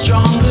I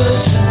stronger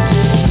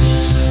today?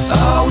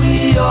 Are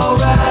we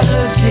alright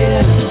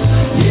again?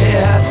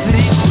 Yeah, I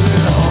think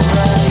we're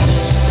alright.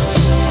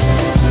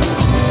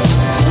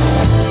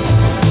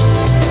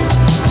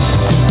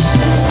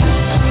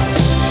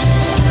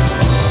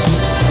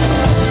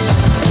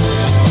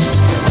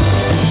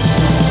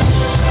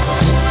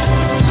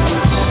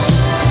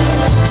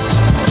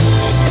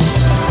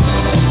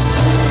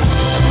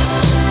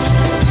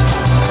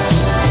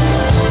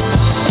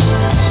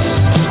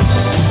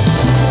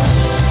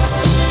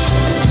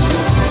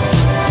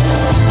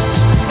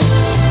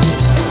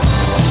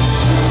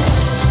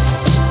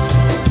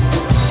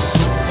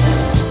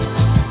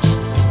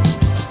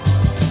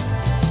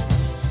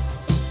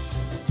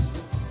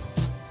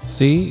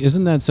 See,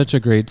 isn't that such a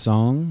great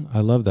song? I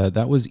love that.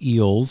 That was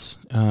Eels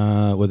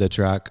with a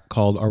track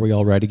called Are We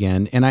All Right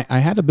Again? And I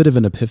had a bit of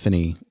an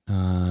epiphany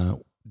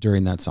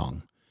during that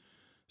song.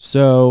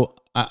 So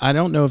I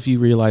don't know if you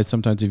realize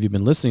sometimes if you've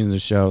been listening to the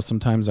show,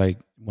 sometimes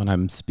when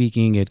I'm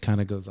speaking, it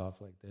kind of goes off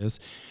like this.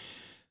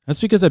 That's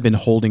because I've been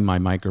holding my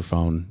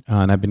microphone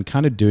and I've been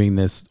kind of doing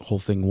this whole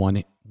thing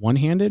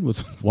one-handed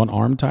with one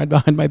arm tied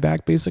behind my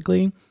back,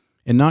 basically,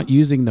 and not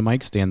using the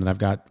mic stand that I've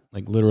got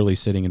like literally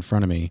sitting in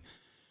front of me.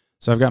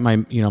 So I've got my,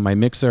 my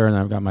mixer and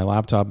I've got my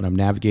laptop and I'm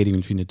navigating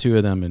between the two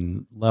of them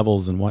and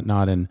levels and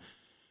whatnot. And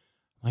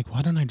like,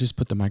 why don't I just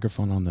put the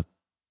microphone on the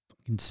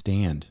fucking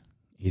stand,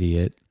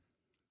 idiot?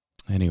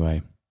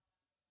 Anyway,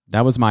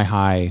 that was my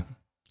high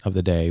of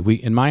the day.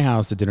 In my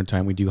house at dinner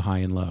time, we do high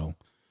and low.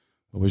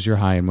 What was your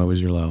high and what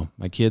was your low?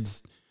 My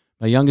kids,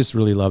 my youngest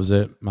really loves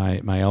it.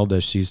 My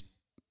eldest, she's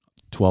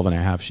 12 and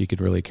a half. She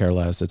could really care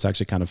less. It's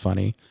actually kind of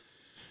funny.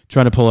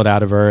 Trying to pull it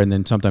out of her, and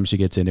then sometimes she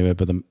gets into it,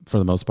 but for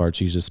the most part,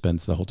 she just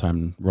spends the whole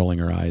time rolling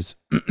her eyes,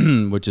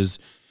 which is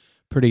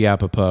pretty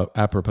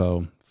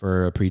apropos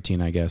for a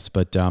preteen, I guess.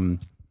 But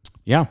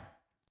yeah,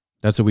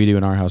 that's what we do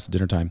in our house at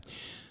dinner time.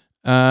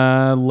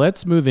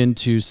 Let's move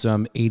into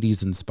some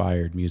 80s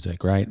inspired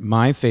music, right?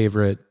 My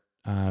favorite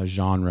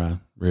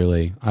genre,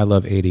 really. I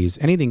love 80s.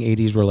 Anything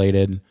 80s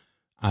related,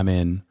 I'm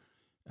in.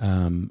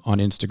 On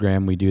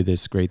Instagram, we do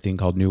this great thing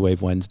called New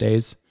Wave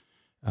Wednesdays.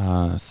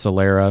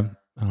 Solera,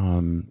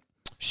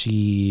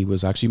 she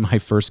was actually my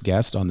first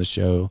guest on the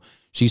show.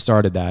 She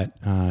started that.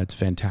 It's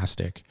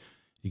fantastic.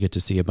 You get to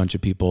see a bunch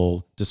of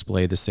people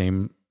display the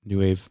same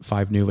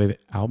 5 New Wave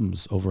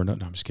albums over and over.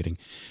 No, I'm just kidding.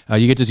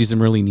 You get to see some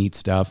really neat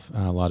stuff.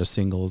 A lot of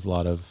singles, a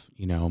lot of,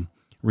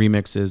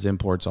 remixes,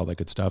 imports, all that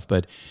good stuff.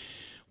 But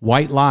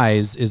White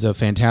Lies is a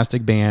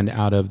fantastic band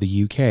out of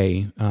the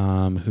UK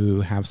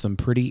who have some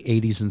pretty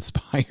 80s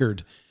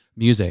inspired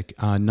music.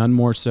 None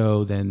more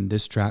so than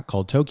this track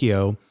called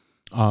Tokyo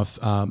off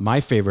my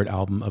favorite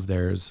album of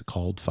theirs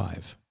called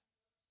 5.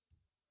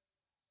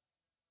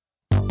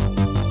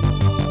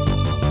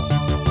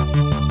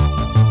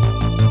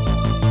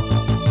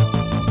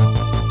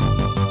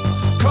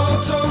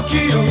 Call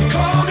Tokyo,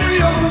 call New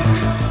York,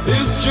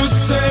 it's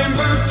just same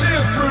but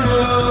different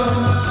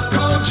love.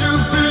 Call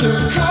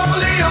Jupiter, call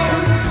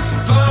Leon,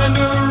 find a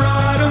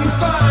ride and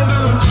find a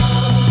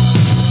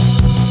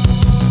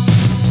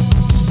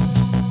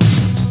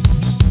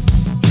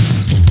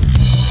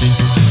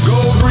go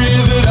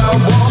breathe it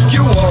out, walk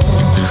your walk.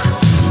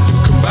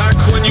 Come back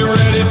when you're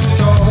ready to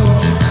talk,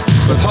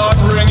 but heart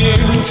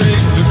ringing,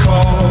 take the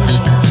call.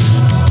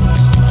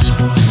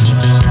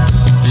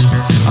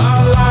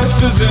 Our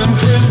life is in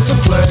print to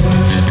play.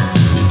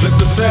 Flip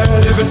the set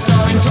if it's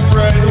starting to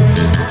fray.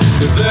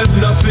 If there's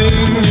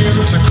nothing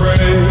new to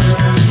crave,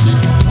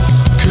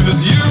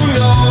 'cause you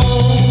know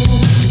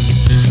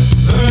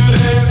that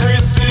every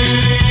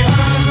city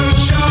has a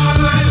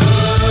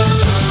Chinatown.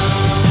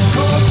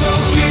 Call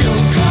Tokyo,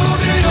 call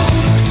New York,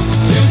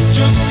 it's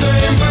just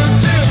same but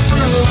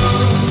different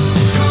love.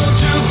 Call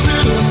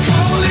Jupiter,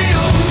 call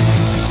Leon,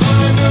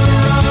 find a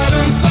ride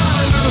and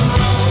find a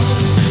road.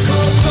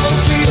 Call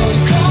Tokyo,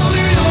 call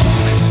New York,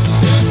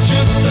 it's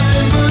just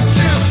same but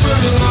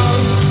different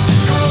love.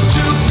 Call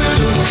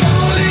Jupiter,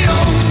 call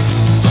Leon,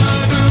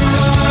 find a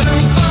ride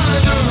and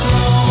find a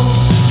road.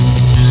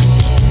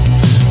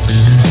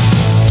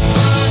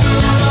 Find a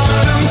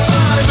ride and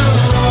find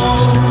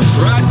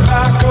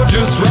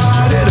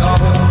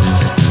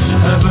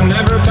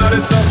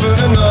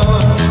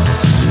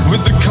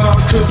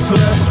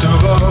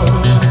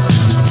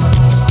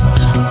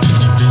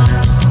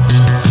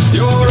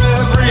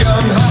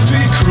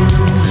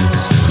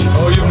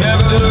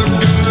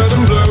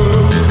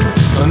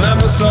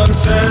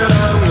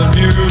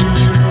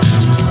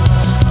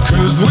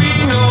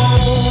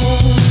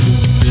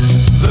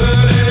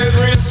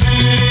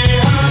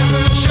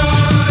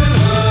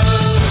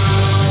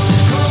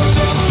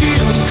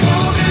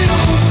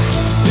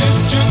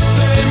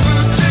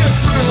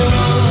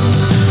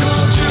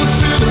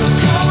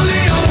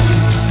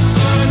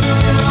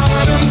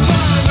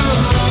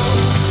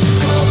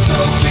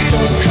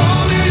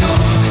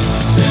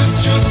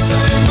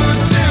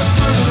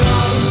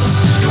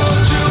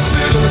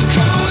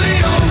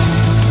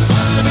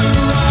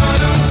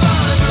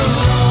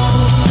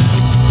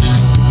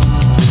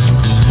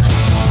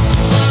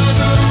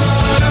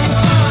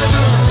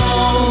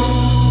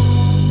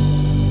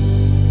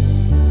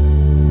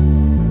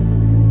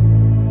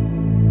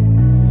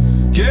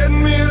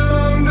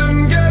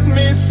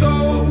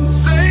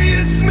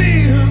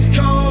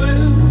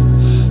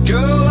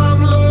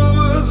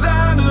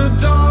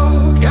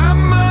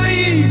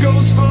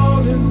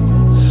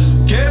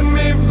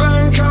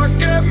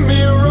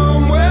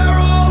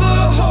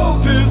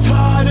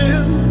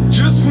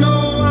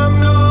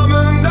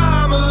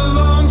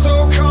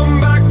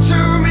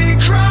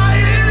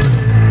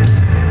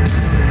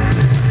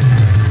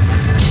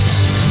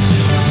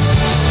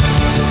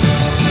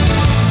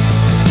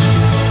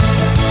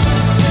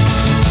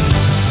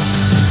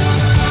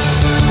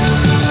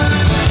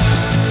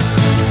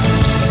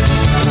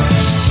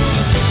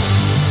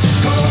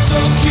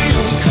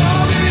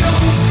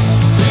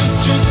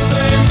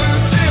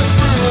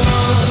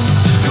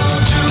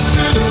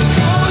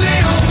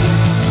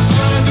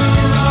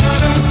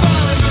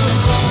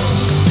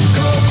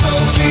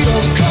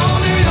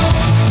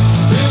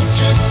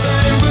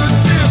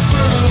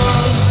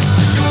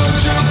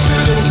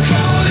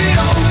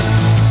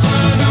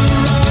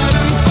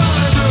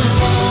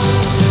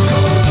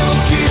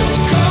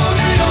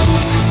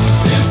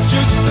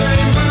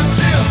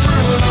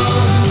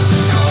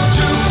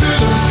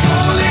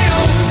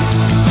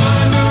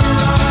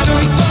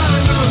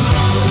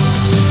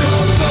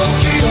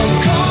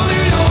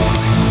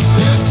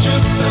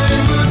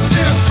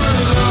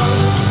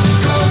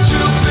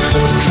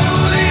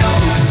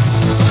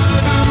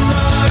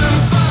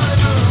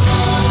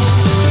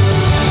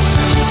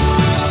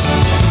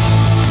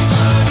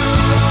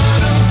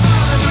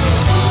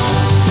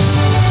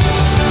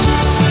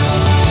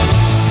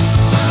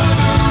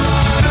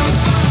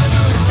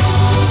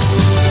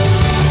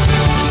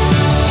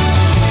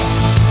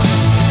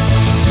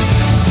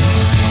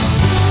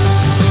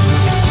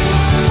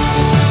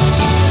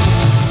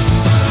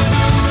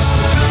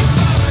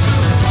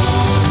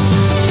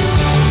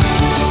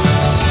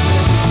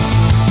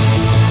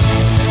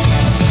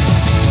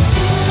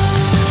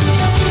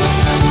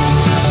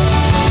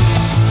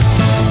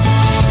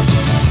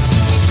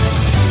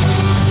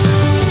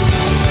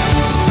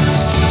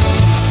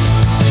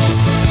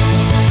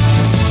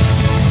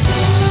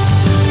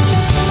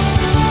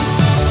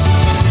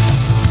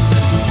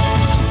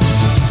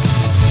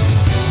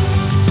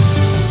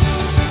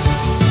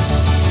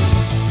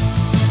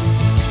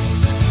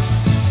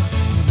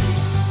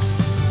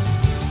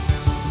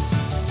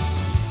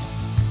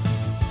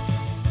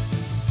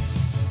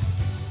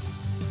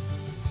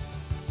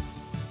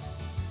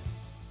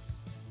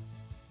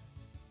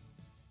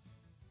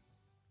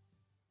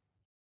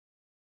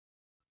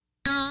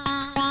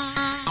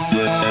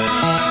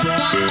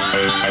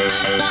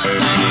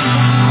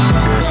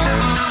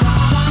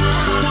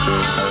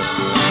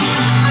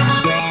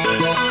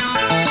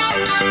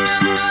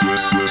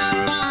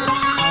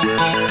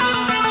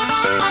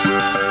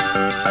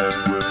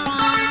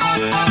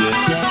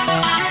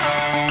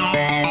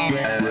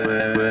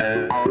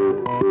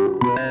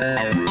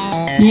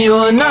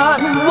You're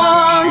not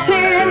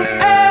wanting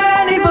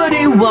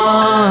anybody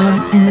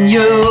wanting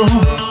you.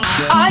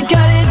 I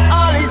get it,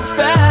 all is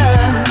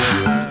fair,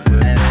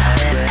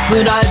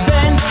 but I've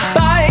been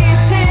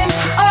biting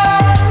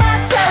all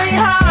my cherry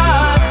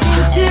heart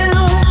into.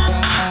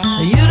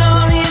 You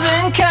don't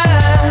even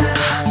care.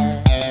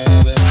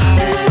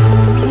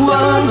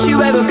 Won't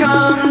you ever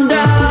come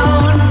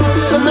down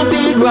from the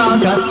big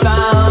rock I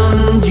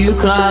found you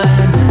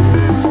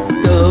climbing,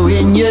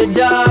 stowing your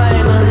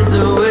diamonds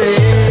away?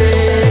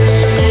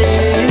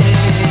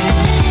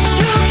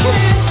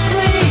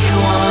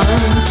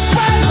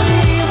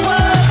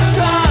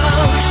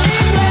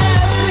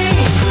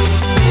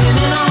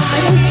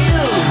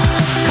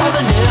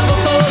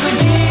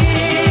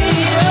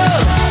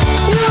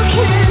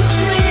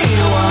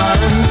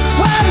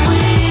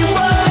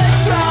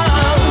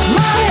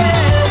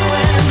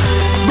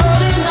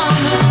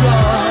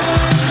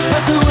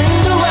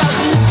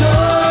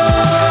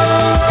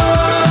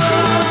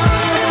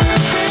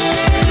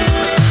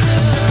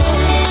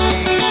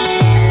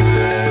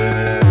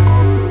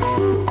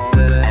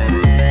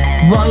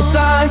 Once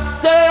I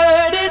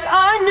said it,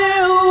 I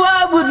knew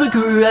I would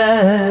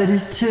regret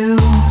it too.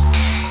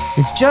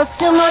 It's just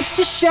too much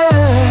to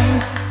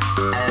share.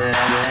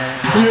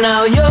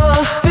 Now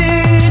you're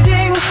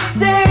fading,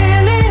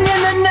 sailing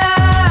in the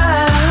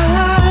night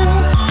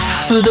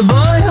for the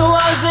boy who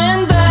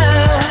wasn't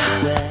there.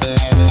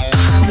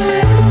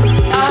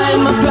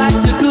 I'm a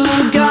practical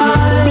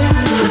guy,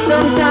 but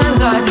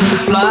sometimes I can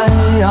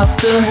fly high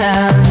off the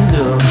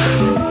handle,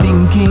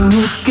 thinking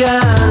in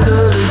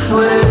scandalous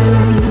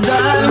ways.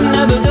 I've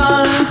never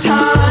done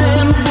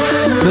time,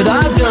 but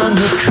I've done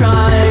the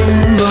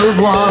crime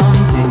of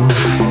wanting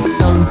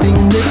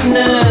something that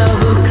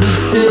never could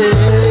stay.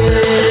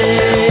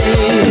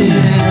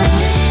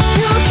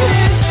 You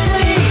kissed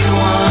me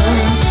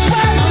once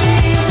when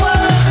we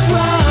were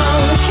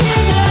drunk. You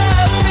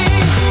left me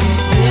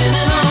spinning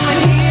on my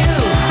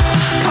heels,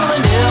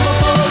 calling devil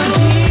for a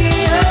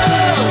deal.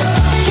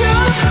 You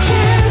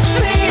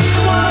kissed me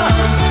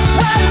once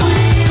when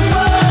we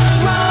were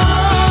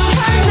drunk,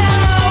 and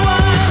now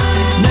I'm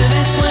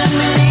nervous when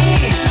we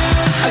meet.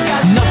 I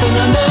got nothing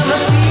under my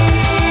feet.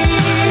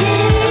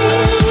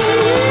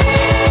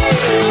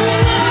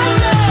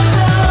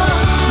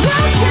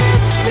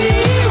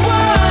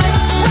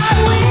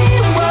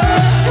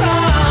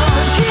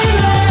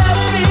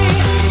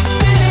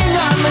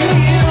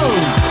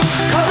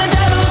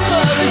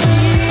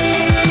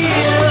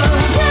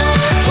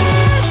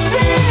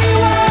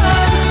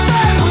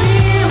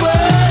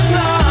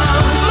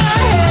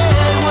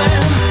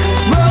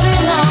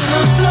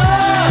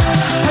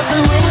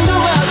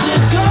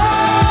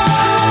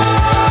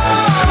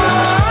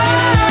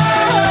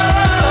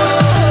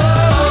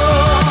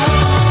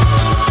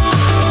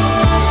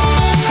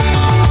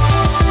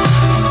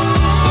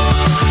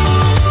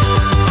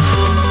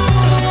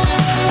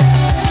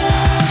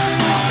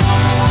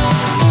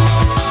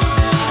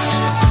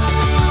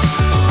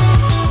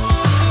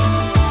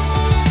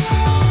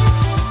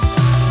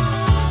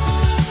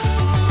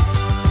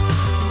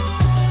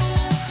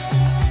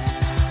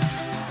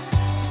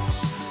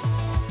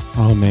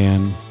 Oh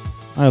man,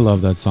 I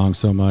love that song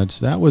so much.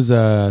 That was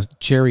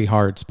Cherry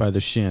Hearts by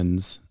the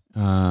Shins,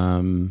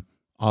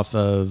 off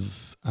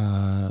of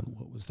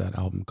what was that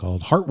album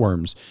called?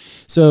 Heartworms.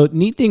 So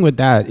neat thing with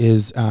that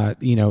is, I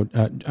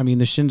mean,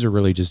 the Shins are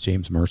really just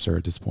James Mercer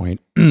at this point.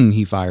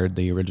 He fired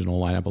the original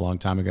lineup a long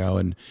time ago,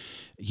 and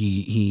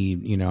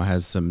he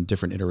has some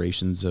different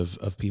iterations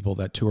of people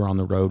that tour on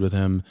the road with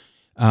him.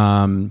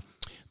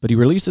 But he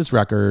released this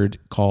record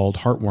called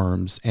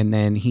Heartworms, and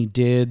then he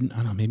did, I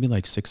don't know, maybe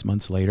like 6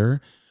 months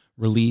later,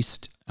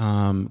 released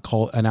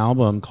an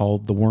album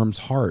called The Worm's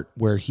Heart,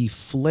 where he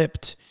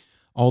flipped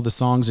all the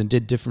songs and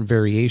did different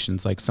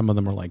variations. Like some of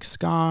them are like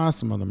ska,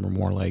 some of them are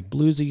more like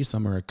bluesy,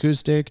 some are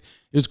acoustic.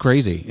 It was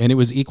crazy, and it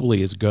was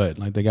equally as good.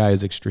 Like the guy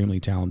is extremely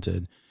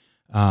talented.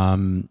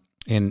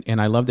 And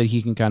I love that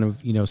he can kind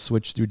of,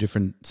 switch through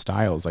different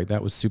styles. Like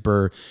that was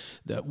super.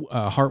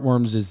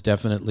 Heartworms is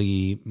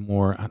definitely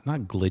more,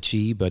 not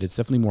glitchy, but it's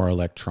definitely more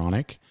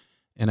electronic.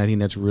 And I think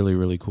that's really,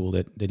 really cool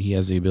that he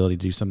has the ability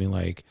to do something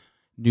like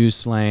New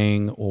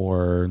Slang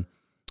or,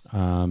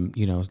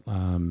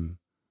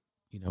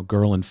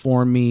 Girl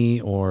Inform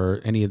Me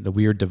or any of the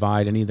Weird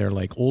Divide, any of their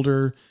like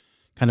older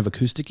kind of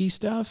acoustic-y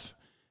stuff.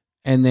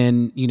 And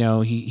then,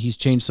 he's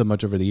changed so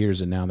much over the years,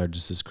 and now they're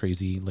just this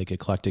crazy, like,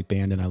 eclectic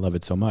band, and I love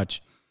it so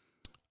much.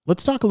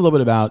 Let's talk a little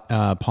bit about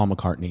Paul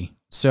McCartney.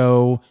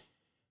 So,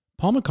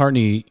 Paul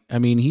McCartney, I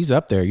mean, he's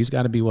up there. He's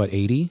got to be,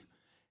 80?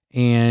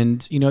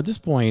 And, at this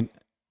point,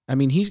 I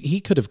mean,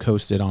 he could have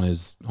coasted on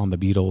the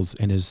Beatles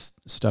and his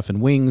stuff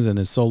in Wings and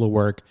his solo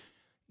work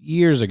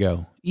years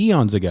ago,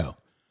 eons ago.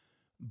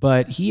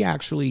 But he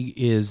actually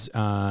is,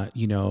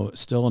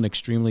 still an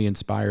extremely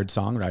inspired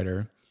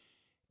songwriter.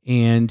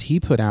 And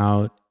he put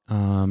out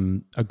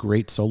a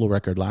great solo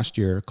record last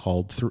year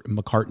called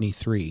McCartney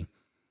 3.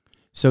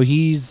 So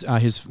he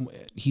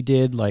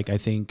did like, I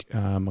think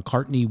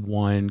McCartney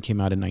 1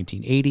 came out in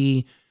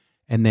 1980,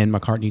 and then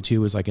McCartney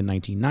 2 was like in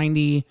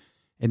 1990.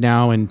 And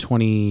now in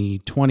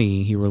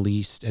 2020,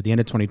 at the end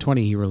of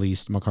 2020, he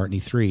released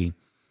McCartney 3.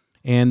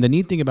 And the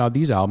neat thing about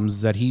these albums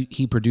is that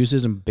he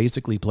produces and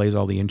basically plays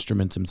all the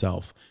instruments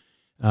himself.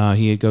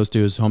 He goes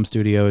to his home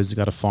studio. He's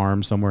got a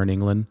farm somewhere in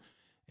England.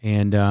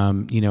 And,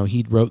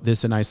 he wrote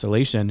this in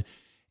isolation.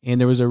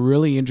 And there was a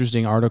really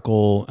interesting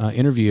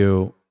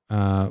interview.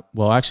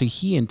 Actually,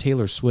 he and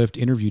Taylor Swift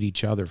interviewed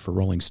each other for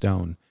Rolling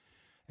Stone.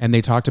 And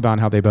they talked about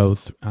how they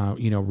both,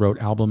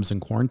 wrote albums in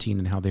quarantine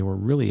and how they were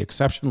really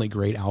exceptionally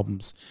great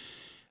albums.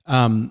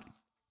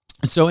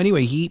 So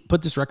anyway, he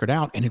put this record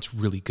out, and it's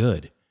really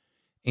good.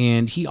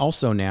 And he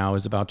also now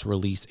is about to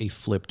release a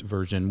flipped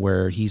version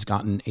where he's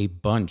gotten a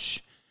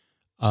bunch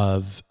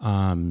of...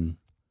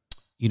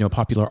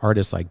 popular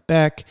artists like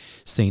Beck,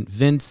 St.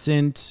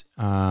 Vincent,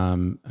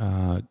 Damon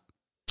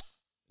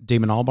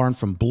Albarn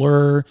from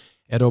Blur,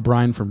 Ed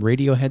O'Brien from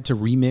Radiohead to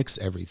remix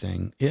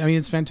everything. I mean,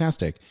 it's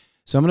fantastic.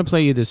 So I'm going to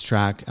play you this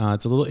track.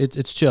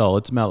 It's chill,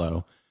 it's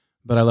mellow,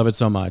 but I love it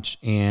so much.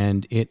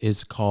 And it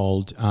is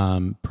called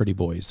Pretty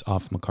Boys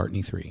off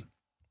McCartney 3.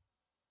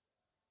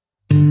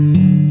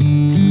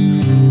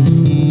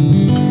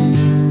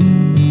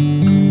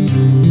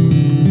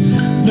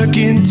 Look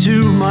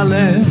into my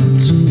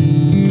lens.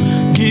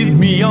 Give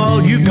me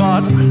all you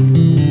got.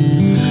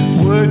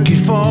 Work it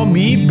for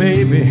me,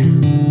 baby.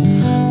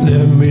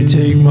 Let me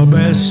take my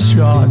best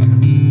shot.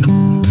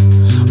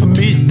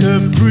 Meet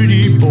the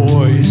pretty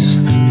boys.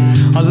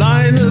 A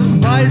line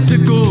of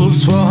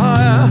bicycles for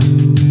hire.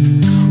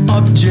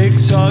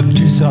 objects of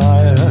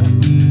desire.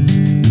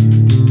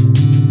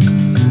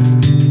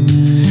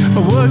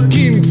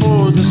 Working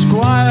for the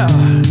squire.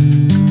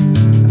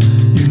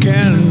 You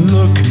can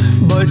look,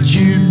 but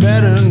you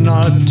better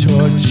not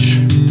touch.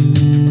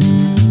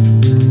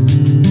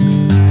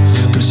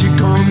 'Cause here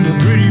come the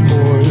pretty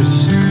boys.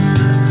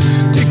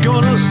 They're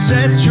gonna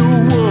set your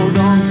world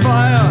on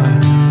fire.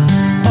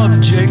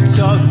 Objects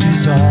of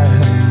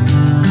desire.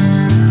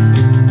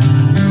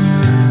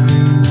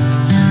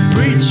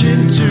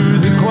 Preaching to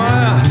the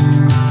choir.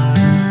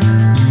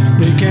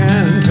 They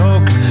can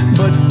talk,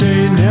 but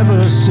they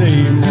never say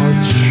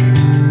much.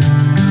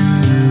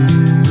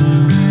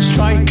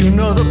 Strike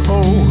another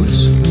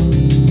pose.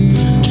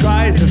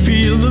 Try to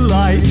feel the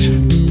light.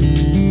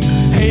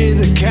 Hey,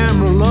 the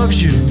camera loves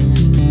you.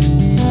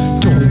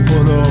 Don't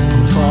put up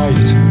a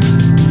fight.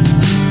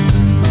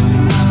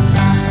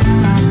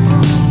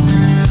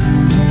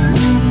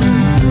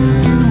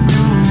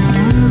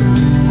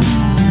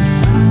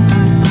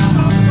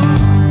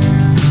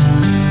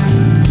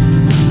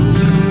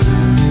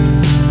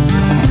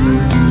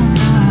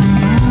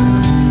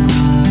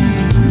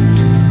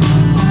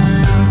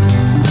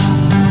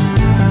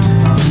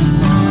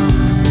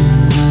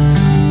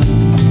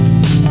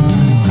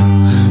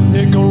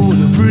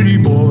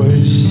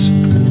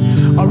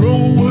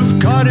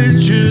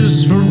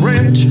 Cottages for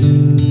rent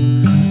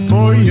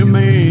for your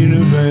main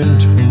event.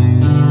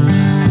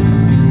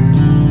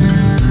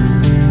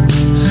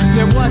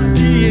 They're what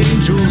the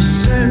angels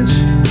sent.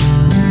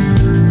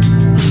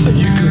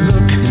 You can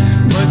look,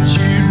 but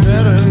you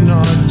better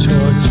not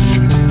touch.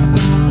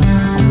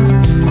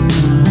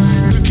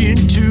 Look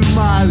into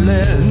my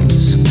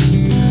lens.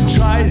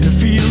 Try to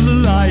feel the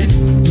light.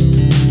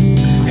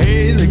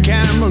 Hey, the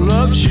camera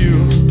loves you.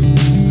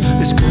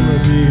 It's gonna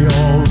be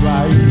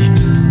alright.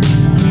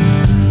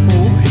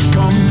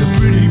 Come the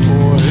pretty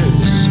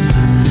boys,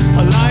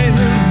 a line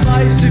of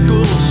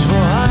bicycles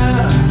for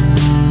hire,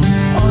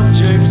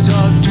 objects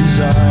of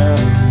desire.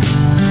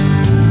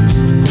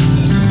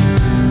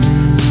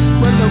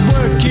 Well, the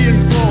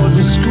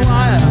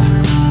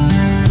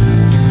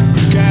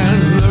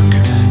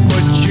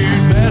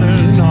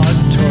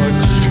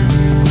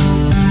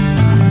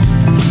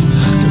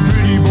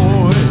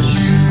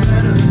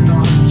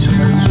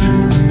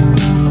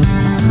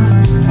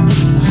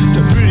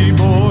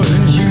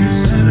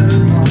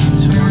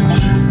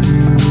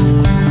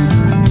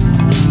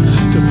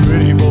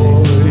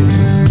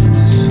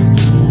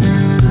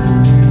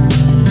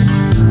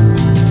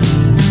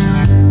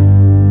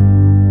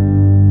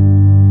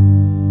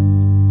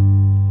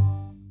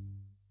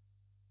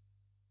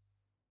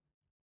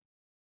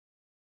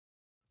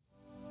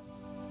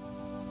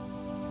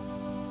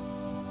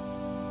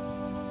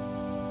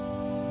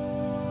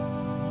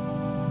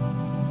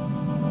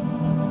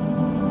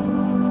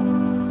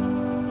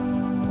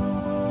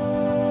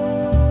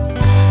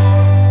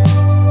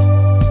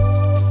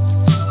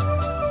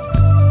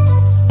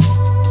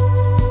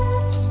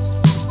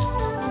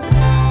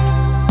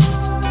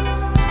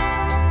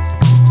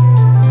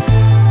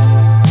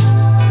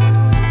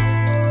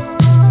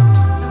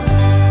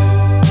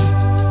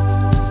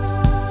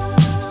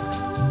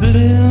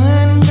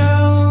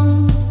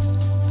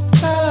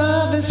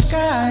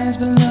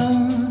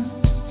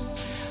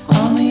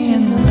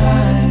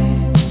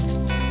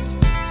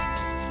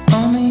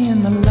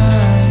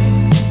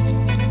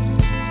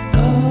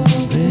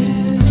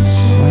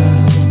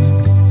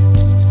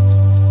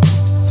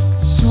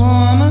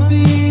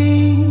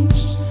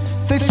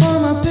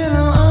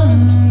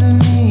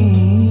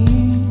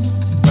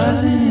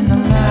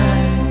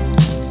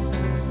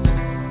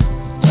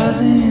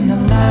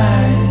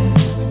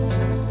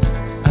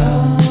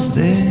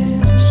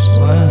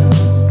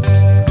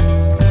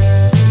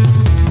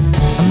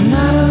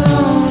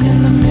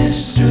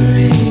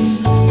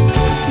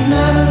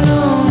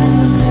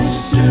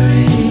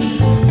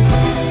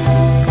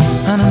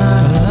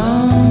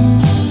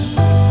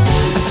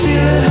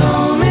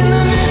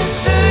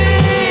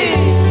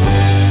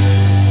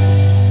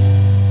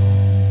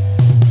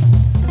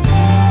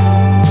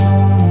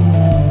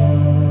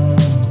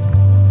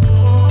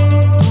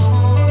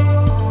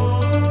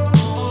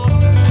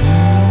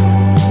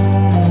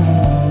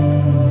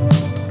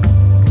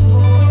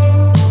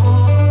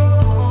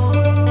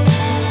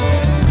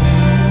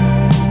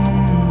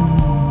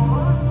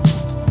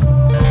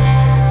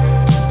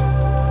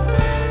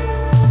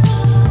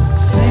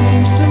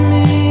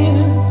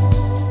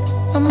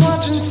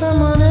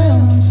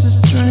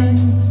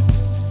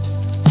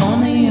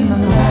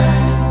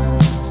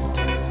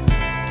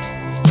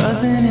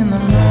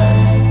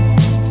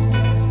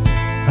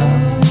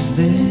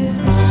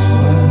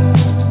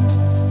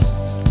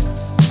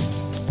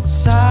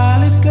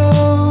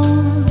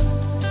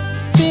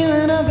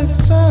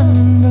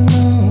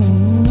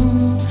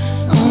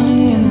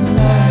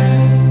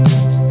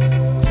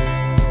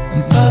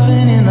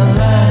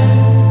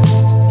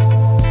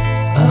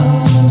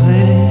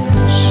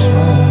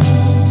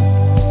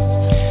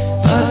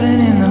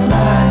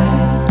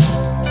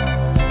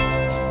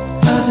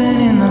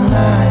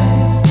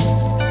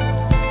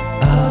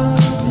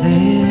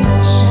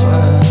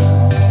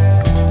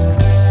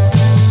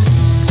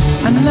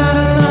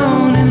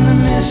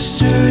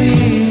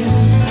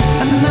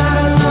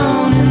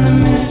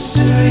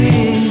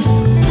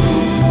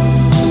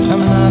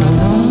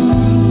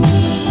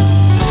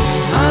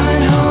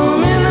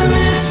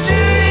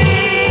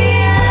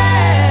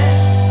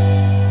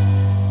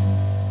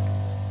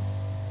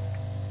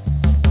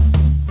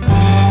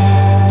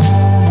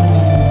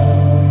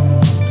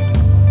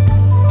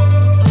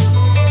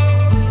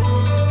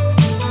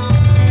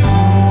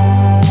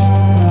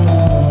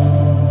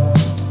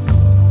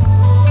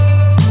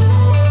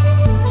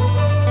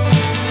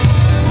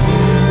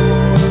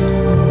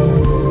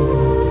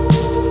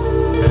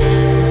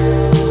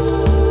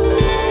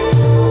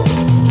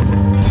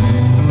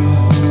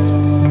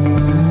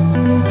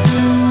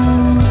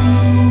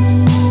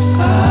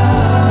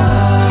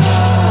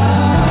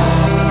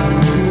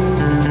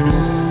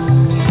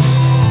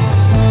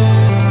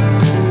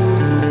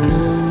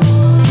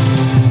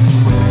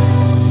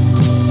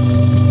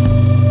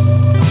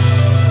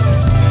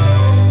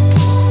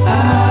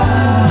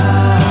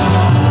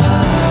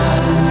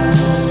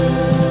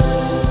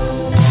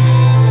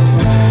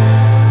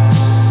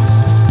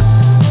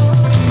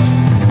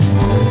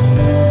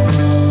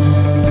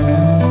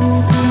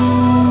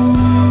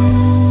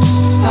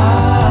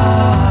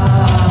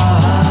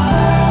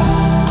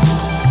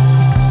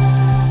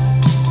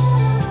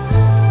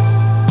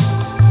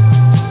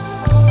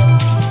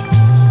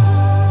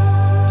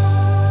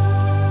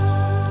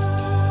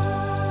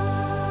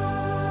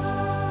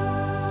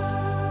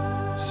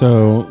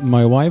So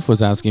my wife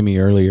was asking me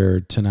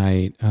earlier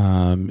tonight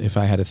if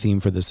I had a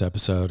theme for this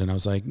episode, and I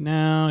was like,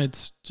 no,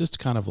 it's just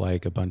kind of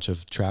like a bunch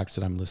of tracks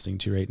that I'm listening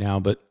to right now.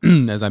 But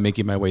as I'm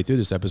making my way through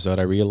this episode,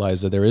 I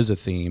realized that there is a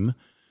theme,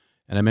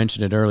 and I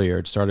mentioned it earlier.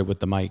 It started with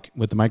the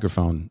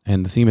microphone,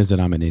 and the theme is that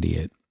I'm an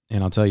idiot,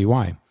 and I'll tell you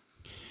why.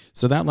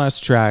 So that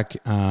last track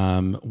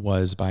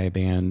was by a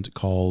band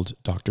called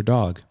Dr.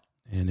 Dog,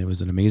 and it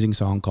was an amazing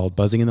song called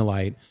Buzzing in the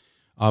Light,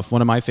 off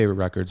one of my favorite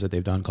records that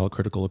they've done called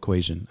Critical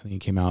Equation. I think it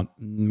came out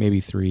maybe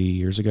 4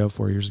 years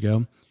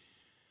ago.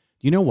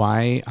 You know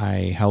why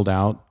I held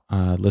out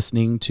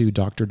listening to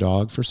Dr.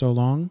 Dog for so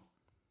long?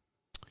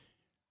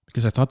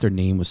 Because I thought their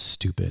name was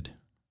stupid.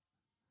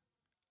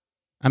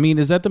 I mean,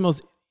 is that the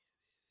most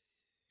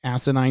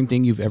asinine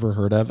thing you've ever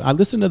heard of? I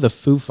listened to the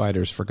Foo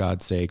Fighters, for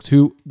God's sakes,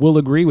 who will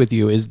agree with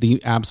you is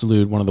the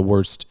absolute one of the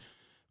worst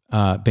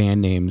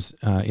band names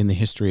in the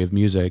history of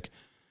music.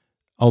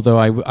 Although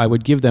I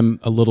would give them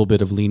a little bit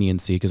of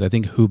leniency because I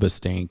think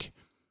Hoobastank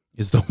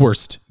is the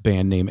worst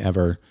band name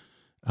ever.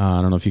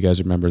 I don't know if you guys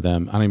remember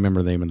them. I don't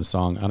remember the name of the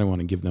song. I don't want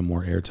to give them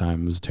more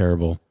airtime. It was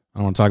terrible. I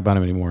don't want to talk about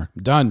them anymore.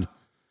 I'm done.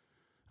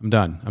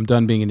 I'm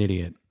done being an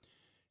idiot.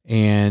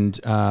 And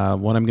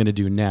what I'm going to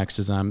do next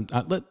is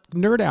let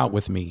nerd out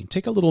with me.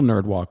 Take a little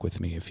nerd walk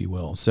with me, if you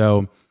will.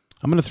 So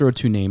I'm going to throw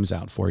 2 names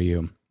out for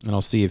you, and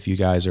I'll see if you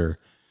guys are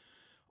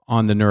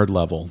on the nerd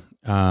level.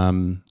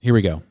 Here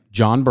we go.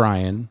 John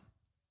Bryan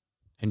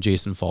and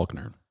Jason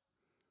Faulkner.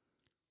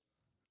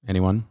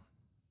 Anyone?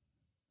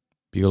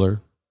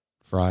 Bueller?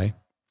 Fry?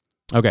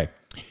 Okay.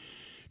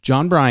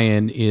 John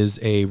Bryan is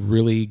a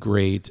really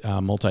great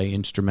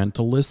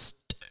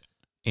multi-instrumentalist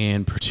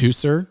and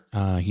producer.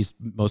 He's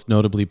most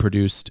notably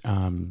produced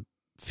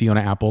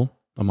Fiona Apple,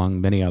 among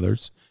many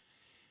others.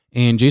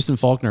 And Jason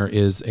Faulkner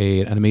is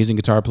an amazing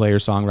guitar player,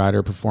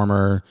 songwriter,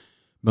 performer.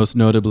 Most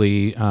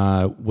notably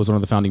was one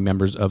of the founding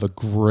members of a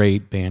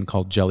great band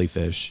called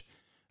Jellyfish.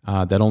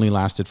 That only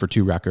lasted for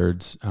 2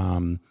 records.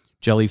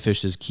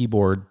 Jellyfish's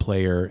keyboard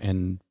player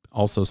and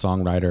also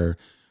songwriter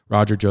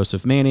Roger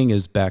Joseph Manning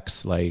is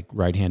Beck's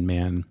right-hand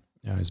man.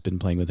 Has been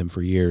playing with him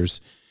for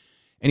years.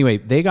 Anyway,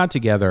 they got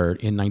together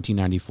in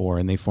 1994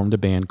 and they formed a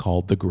band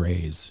called The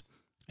Grays.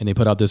 And they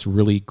put out this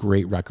really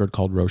great record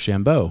called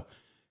Rochambeau.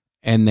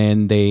 And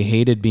then they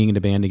hated being in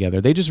a band together.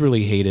 They just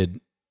really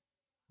hated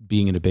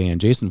being in a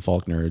band. Jason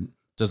Faulkner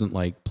doesn't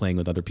like playing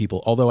with other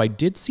people. Although I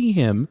did see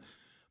him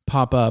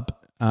pop up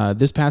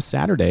this past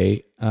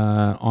Saturday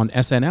on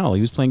SNL.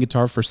 He was playing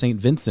guitar for St.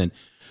 Vincent,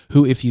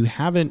 who, if you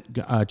haven't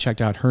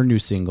checked out her new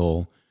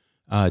single,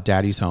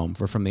 Daddy's Home,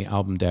 from the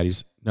album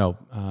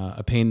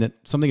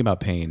something about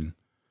pain.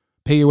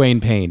 Pay Your Way in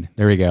Pain.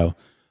 There we go.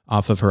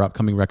 Off of her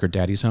upcoming record,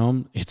 Daddy's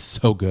Home. It's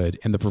so good,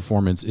 and the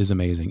performance is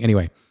amazing.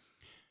 Anyway,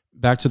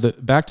 back to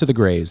the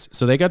Grays.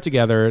 So they got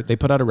together, they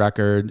put out a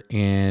record,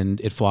 and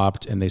it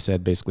flopped, and they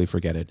said basically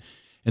forget it.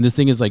 And this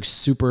thing is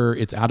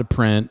it's out of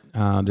print.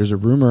 There's a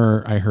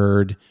rumor I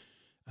heard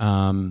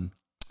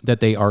that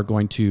they are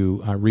going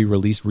to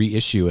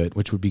reissue it,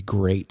 which would be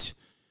great.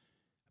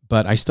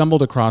 But I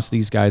stumbled across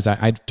these guys.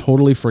 I'd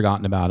totally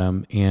forgotten about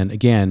them. And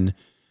again,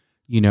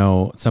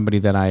 somebody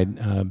that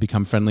I'd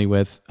become friendly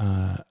with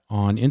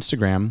on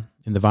Instagram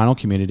in the vinyl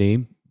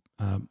community,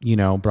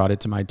 brought it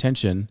to my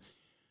attention.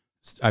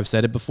 I've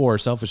said it before,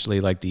 selfishly,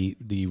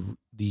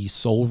 the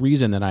sole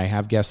reason that I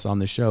have guests on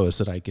the show is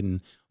that I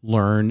can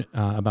learn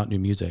about new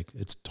music.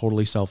 It's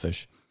totally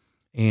selfish.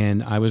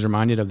 And I was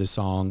reminded of this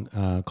song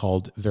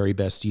called Very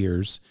Best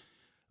Years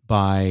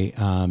by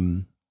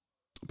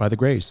The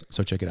Grays.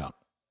 So check it out.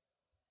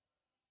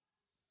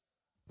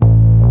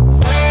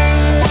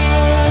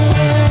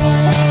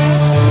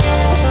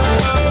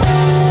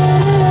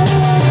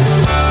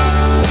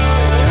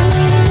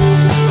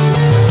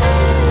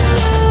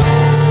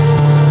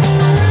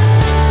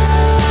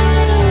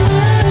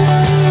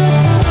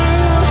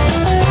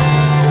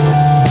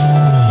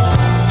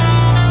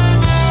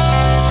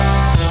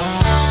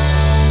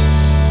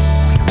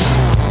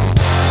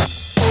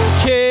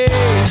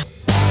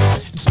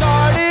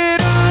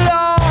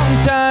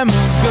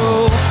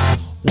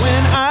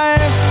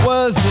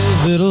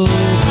 Little boy.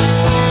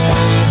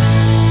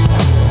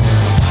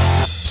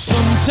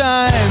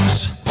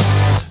 Sometimes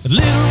the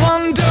little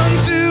one don't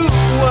do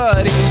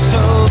what he's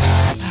told,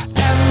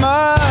 and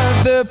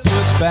mother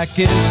puts back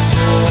his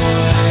toy.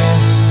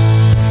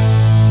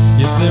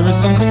 Yes, there is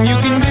something you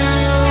can do,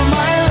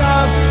 my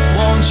love.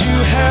 Won't you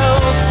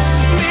help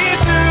me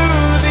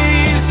through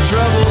these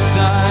troubled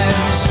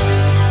times?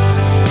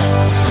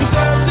 And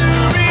serve to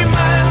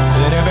remind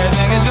that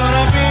everything is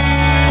gonna be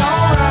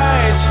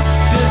alright,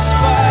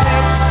 despite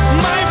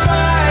my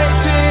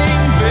fighting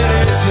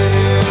bitter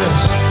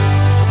tears.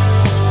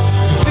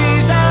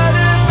 These are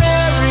the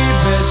very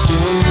best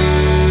years.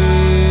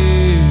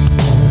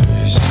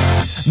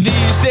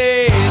 These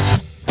days,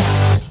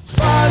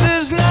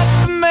 Father's not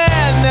the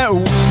man that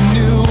we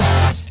knew,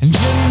 and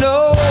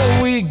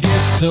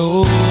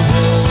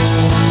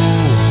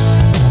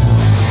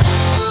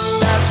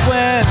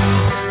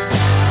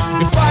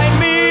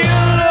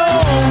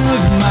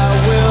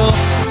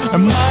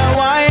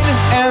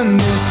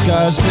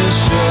just a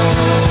show.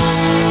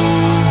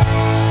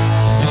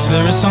 Yes,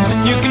 there is something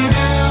you can do,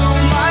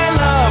 my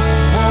love.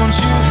 Won't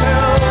you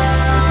help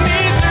me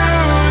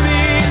through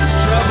these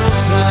troubled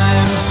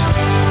times?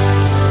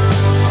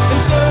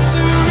 And so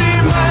to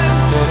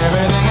remind that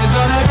everything is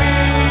gonna be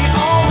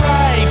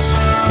alright,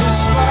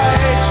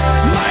 despite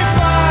my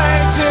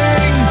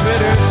fighting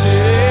bitter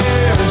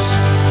tears.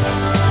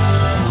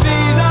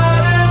 These are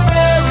the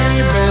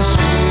very best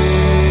years.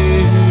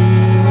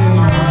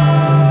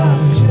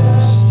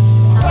 Just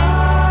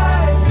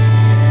 5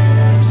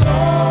 years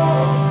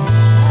old,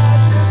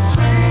 had this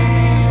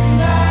dream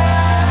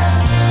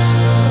that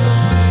took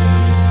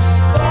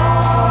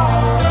far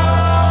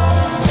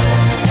away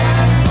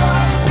and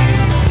brought me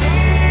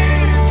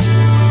here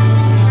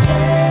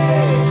today,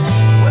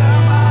 where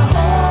my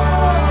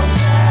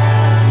hopes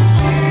and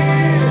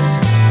fears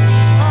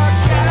are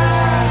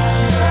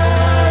gathered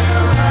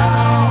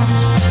around.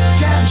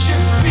 Can't you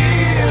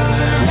feel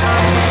the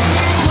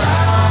raining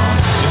ground?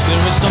 Is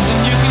there something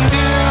you can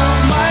do,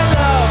 my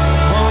love?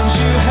 Won't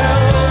you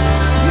help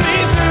me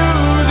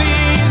through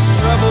these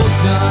troubled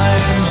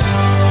times?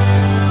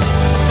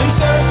 And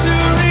so to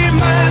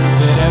remind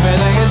that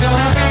everything is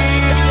gonna be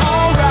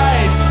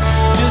alright,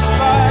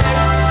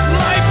 despite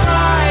my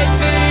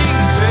fighting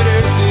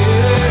bitter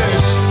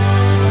tears.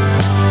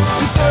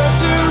 And so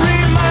to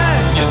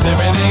remind, yes,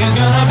 everything is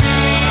gonna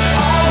be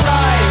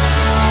alright,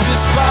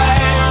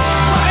 despite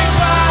my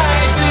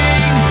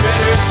fighting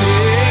bitter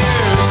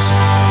tears.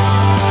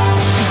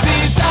 'Cause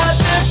these are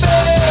the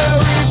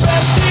very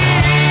best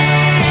years,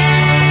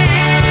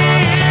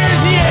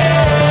 yeah.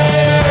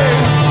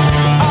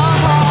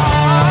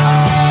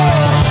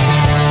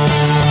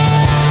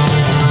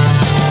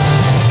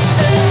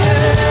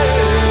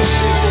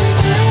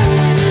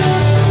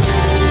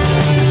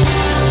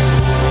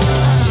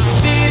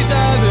 These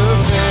are the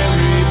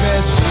very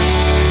best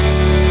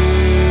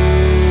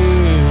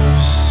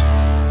years.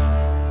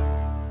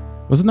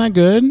 Wasn't that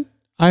good?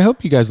 I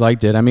hope you guys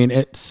liked it. I mean,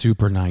 it's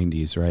super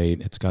 90s, right?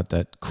 It's got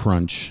that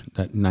crunch,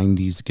 that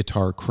 90s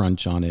guitar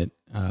crunch on it,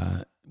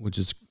 which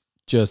is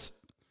just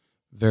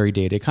very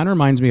dated. It kind of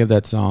reminds me of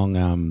that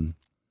song,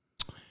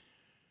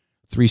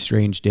 3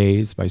 Strange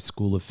Days by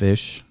School of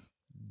Fish.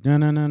 Na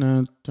na na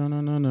na na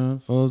na na na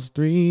for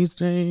 3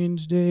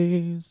 strange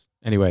days.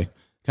 Anyway,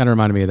 kind of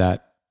reminded me of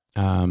that.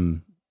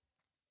 And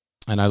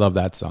I love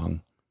that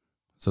song.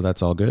 So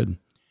that's all good.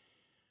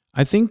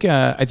 I think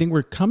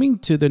we're coming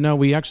to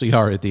we actually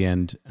are at the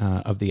end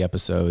of the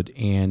episode,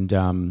 and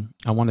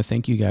I want to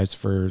thank you guys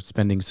for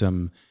spending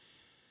some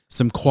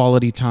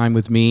quality time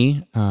with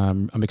me.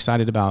 I'm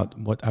excited about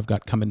what I've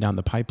got coming down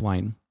the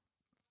pipeline.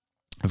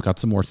 I've got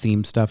some more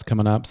theme stuff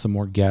coming up, some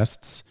more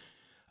guests.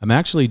 I'm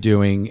actually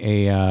doing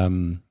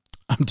an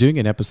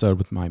episode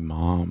with my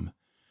mom.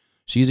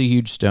 She's a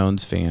huge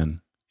Stones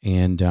fan,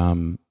 and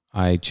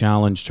I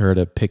challenged her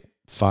to pick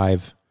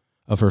 5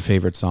 of her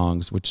favorite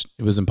songs, which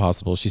it was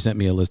impossible. She sent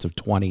me a list of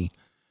 20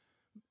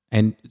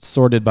 and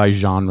sorted by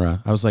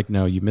genre. I was like,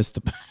 no, you missed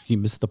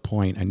the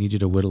point. I need you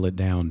to whittle it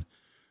down.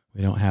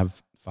 We don't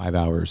have 5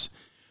 hours,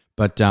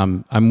 but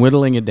I'm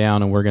whittling it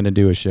down, and we're going to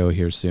do a show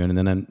here soon.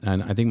 And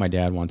I think my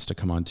dad wants to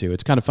come on too.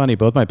 It's kind of funny.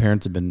 Both my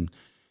parents have been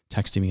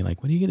texting me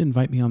like, when are you going to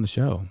invite me on the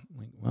show? I'm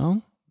like,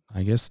 well,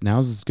 I guess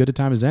now's as good a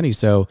time as any.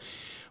 So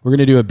we're going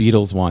to do a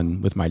Beatles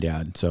one with my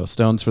dad. So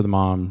Stones for the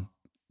mom,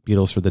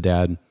 Beatles for the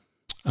dad.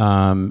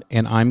 And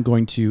I'm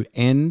going to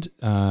end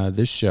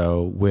this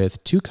show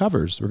with 2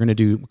 covers. We're going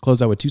to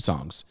close out with 2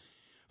 songs.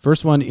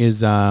 First one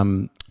is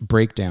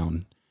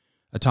Breakdown,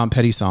 a Tom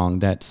Petty song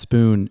that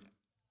Spoon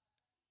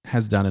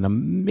has done an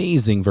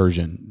amazing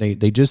version.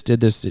 They just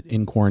did this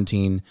in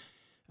quarantine.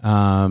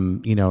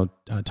 Tom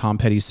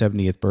Petty's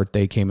 70th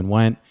birthday came and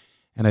went,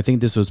 and I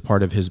think this was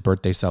part of his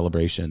birthday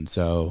celebration.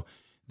 So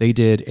they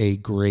did a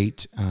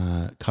great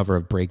cover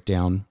of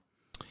Breakdown.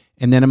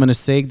 And then I'm going to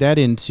seg that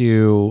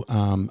into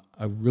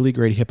a really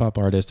great hip hop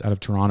artist out of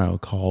Toronto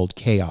called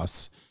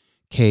Chaos,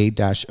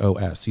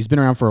 K-O-S. He's been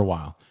around for a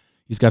while.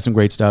 He's got some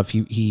great stuff.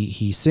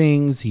 He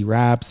sings, he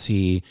raps,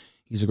 he's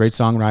a great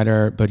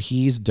songwriter, but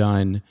he's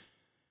done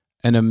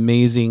an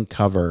amazing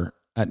cover.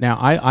 Now,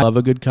 I love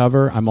a good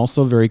cover. I'm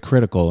also very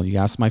critical. You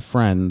ask my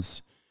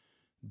friends,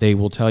 they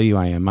will tell you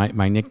I am.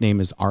 My nickname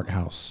is Art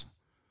House.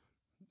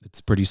 It's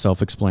pretty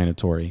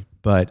self-explanatory,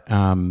 but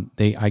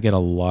I get a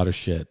lot of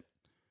shit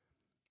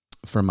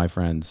from my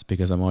friends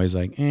because I'm always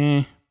like,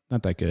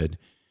 not that good.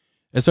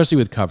 Especially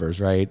with covers,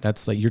 right?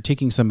 That's like you're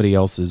taking somebody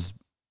else's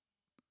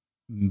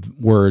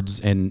words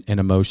and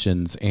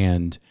emotions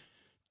and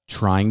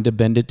trying to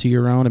bend it to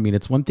your own. I mean,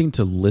 it's one thing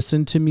to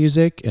listen to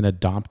music and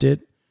adopt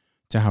it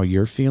to how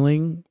you're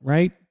feeling,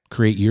 right?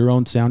 Create your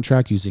own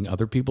soundtrack using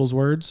other people's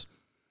words.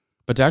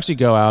 But to actually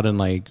go out and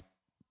like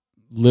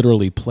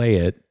literally play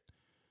it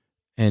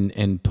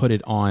and put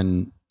it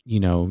on,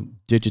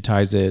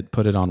 digitize it,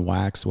 put it on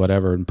wax,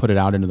 whatever, and put it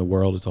out into the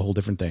world, it's a whole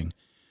different thing.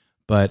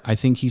 But I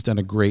think he's done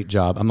a great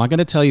job. I'm not going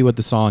to tell you what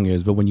the song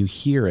is, but when you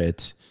hear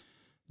it,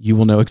 you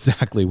will know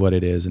exactly what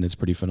it is, and it's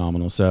pretty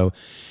phenomenal. So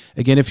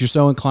again, if you're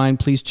so inclined,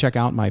 please check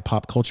out my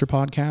pop culture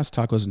podcast,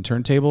 Tacos and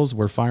Turntables.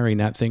 We're firing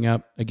that thing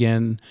up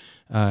again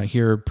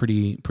here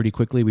pretty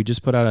quickly. We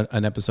just put out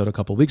an episode a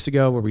couple weeks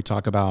ago where we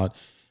talk about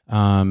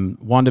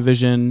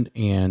WandaVision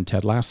and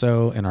Ted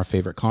Lasso and our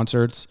favorite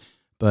concerts.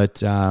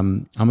 But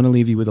I'm going to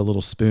leave you with a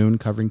little spoon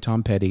covering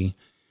Tom Petty.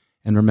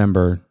 And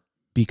remember,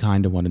 be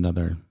kind to one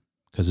another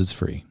because it's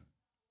free.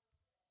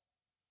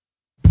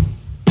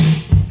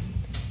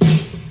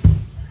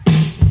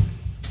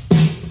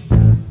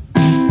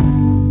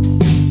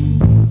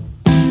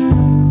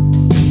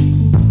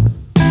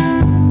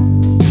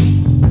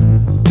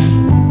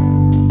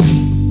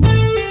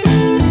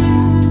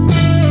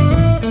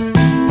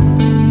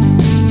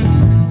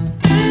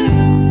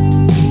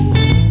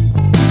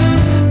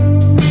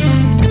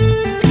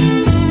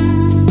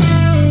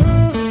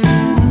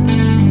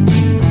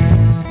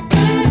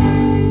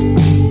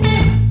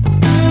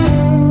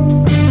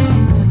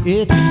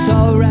 It's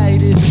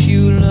alright if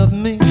you love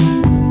me.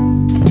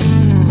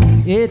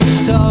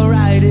 It's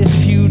alright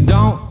if you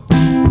don't.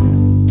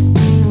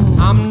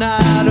 I'm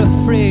not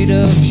afraid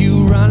of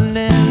you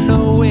running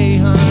away,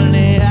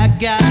 honey. I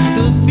got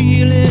the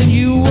feeling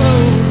you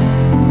owe.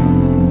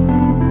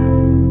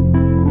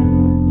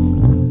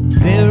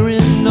 There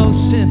is no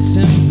sense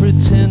in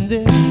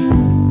pretending.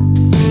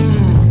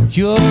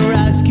 Your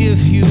eyes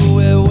give you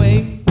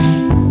away.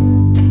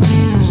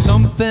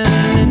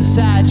 Something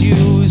inside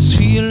you is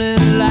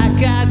feeling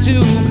like I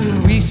do.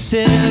 We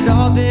said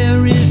all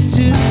there is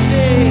to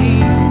say.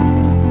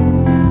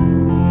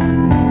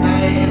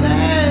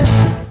 Baby,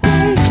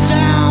 break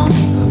down.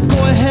 Go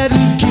ahead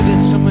and give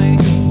it to me.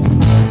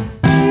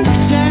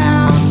 Break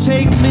down,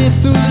 take me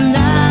through the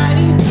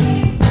night.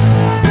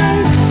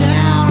 Break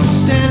down, I'm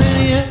standing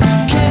here,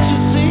 can't you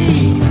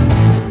see?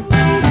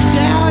 Break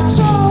down, it's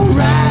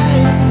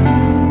alright.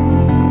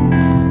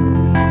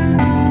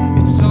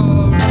 It's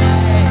alright.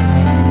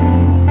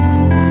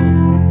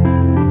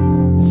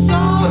 It's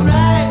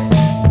alright.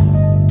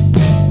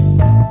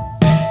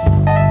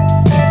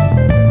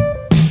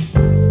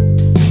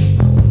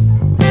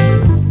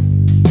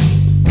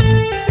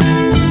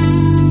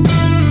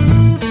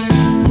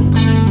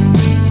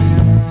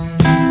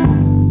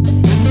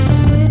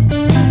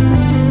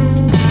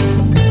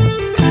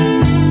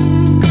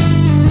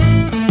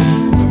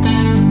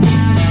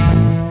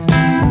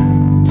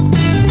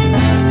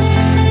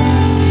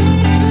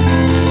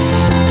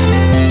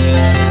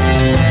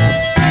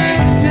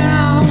 Break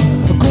down,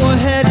 go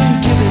ahead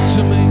and give it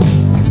to me.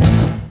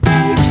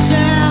 Break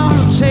down,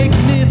 take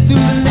me through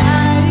the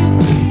night.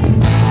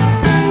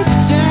 Break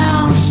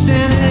down, I'm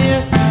standing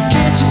here,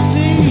 can't you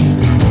see?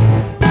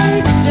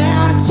 Break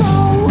down, it's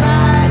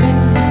alright.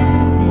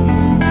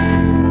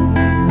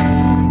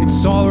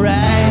 It's alright.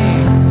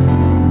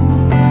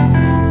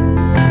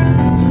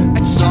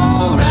 It's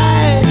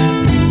alright.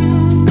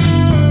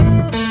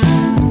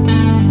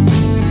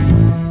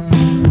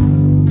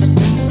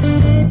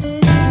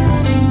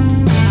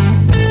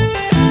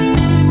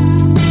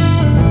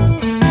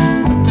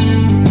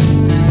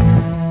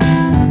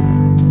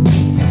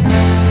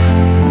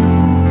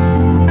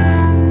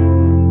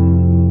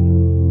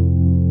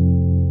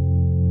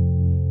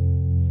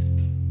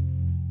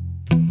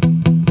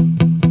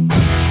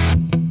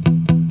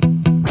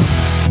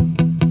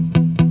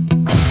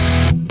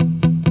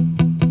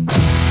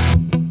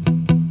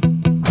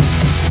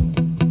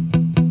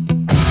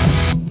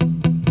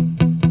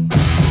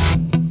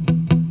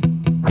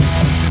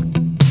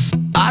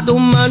 I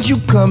don't mind you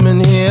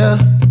coming here,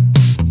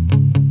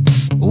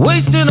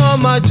 wasting all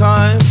my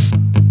time.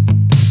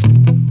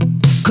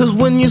 Cause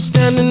when you're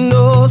standing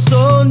oh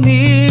so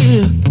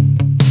near,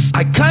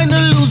 I kinda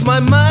lose my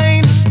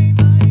mind.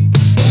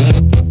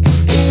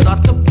 It's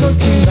not the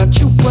perfume that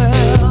you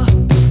wear,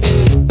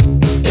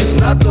 it's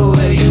not the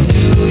way you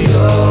feel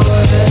your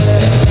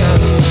hair.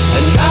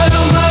 And I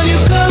don't mind you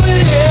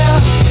coming here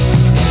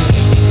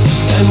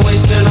and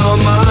wasting all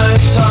my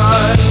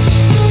time.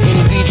 In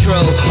vitro,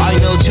 I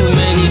know too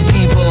many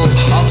people.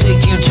 I'll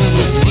take you to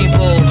the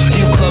steeple.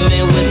 You come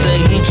in with the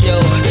heat, yo,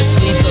 it's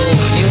lethal.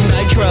 You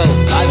nitro,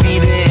 I be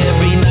there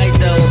every night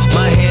though.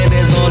 My hand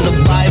is on the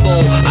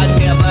Bible. I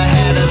never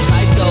had a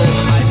type though.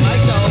 I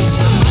might though.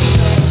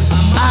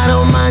 I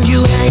don't mind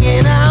you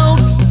hanging out,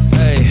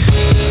 hey,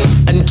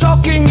 and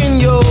talking in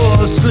your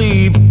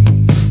sleep.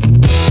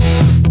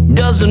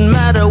 Doesn't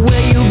matter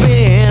where you've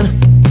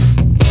been,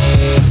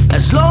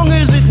 as long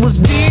as it was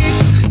deep,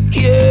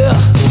 yeah.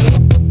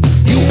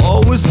 You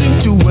always seem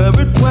to wear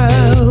it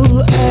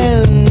well,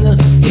 and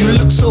you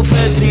look so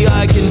fancy,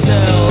 I can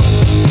tell.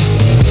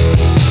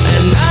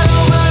 And I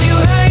don't mind you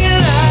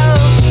hanging out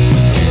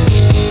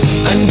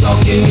and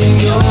talking in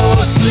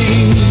your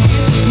sleep,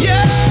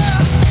 yeah.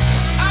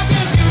 I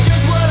guess you're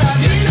just what I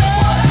needed.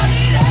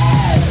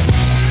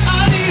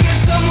 I needed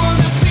someone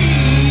to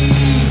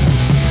feed.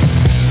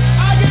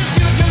 I guess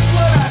you're just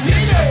what I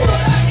needed.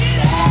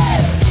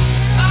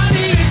 I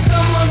needed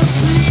someone to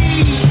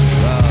please.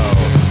 Wow.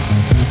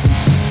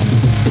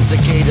 It's a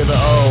K to the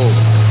O,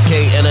 K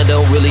and I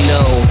don't really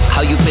know how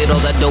how you paid all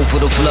that dough for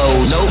the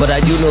flows. But I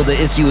do know the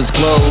issue is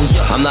closed.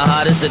 I'm the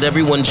hottest that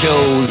everyone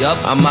chose.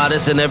 I'm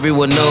modest and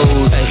everyone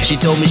knows. She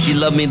told me she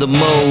loved me the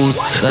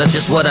most. That's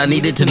just what I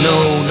needed to know.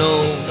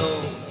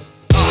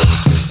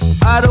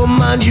 I don't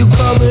mind you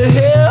coming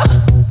here,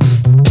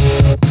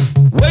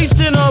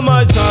 wasting all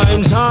my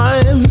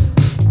time.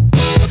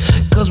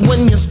 Cause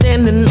when you're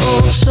standing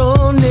oh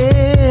so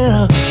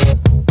near,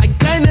 I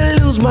kinda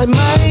lose my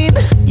mind,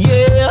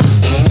 yeah.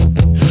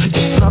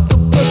 It's not the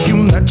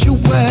perfume that you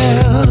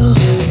wear,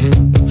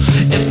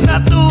 it's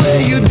not the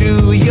way you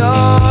do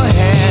your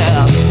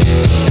hair.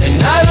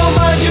 And I don't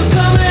mind you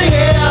coming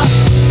here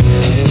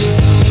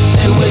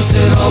and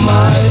wasting all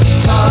my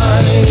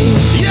time,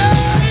 yeah.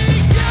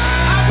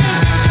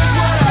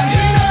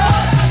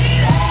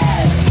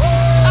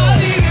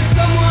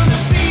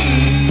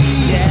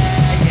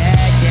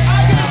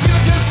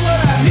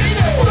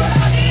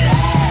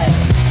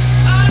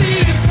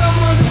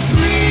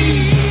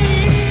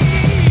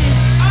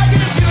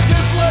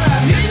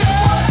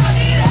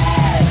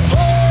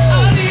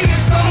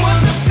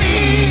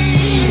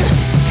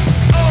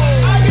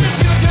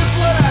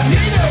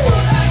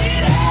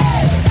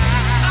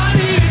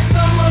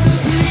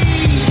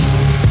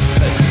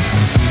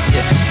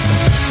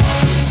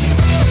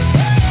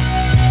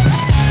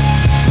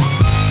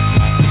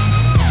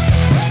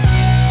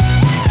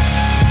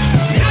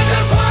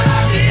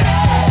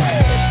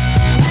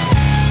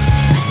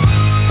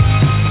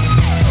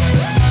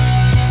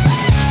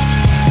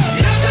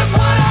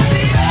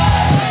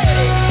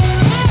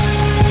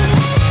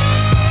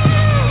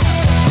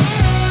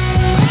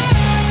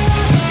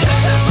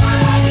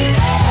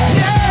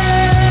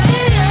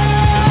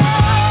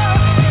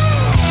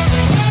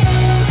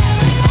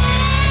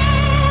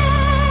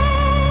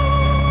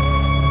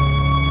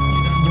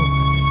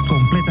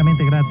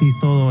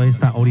 Toda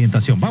esta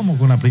orientación. Vamos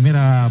con la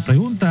primera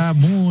pregunta,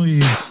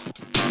 muy...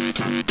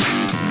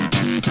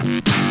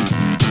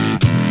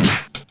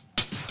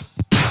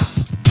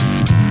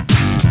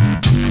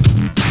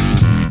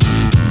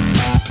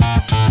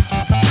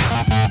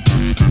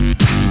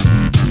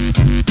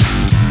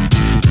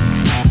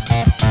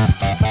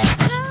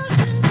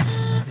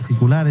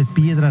 Vesiculares,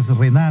 piedras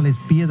renales,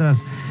 piedras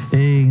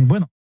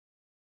bueno.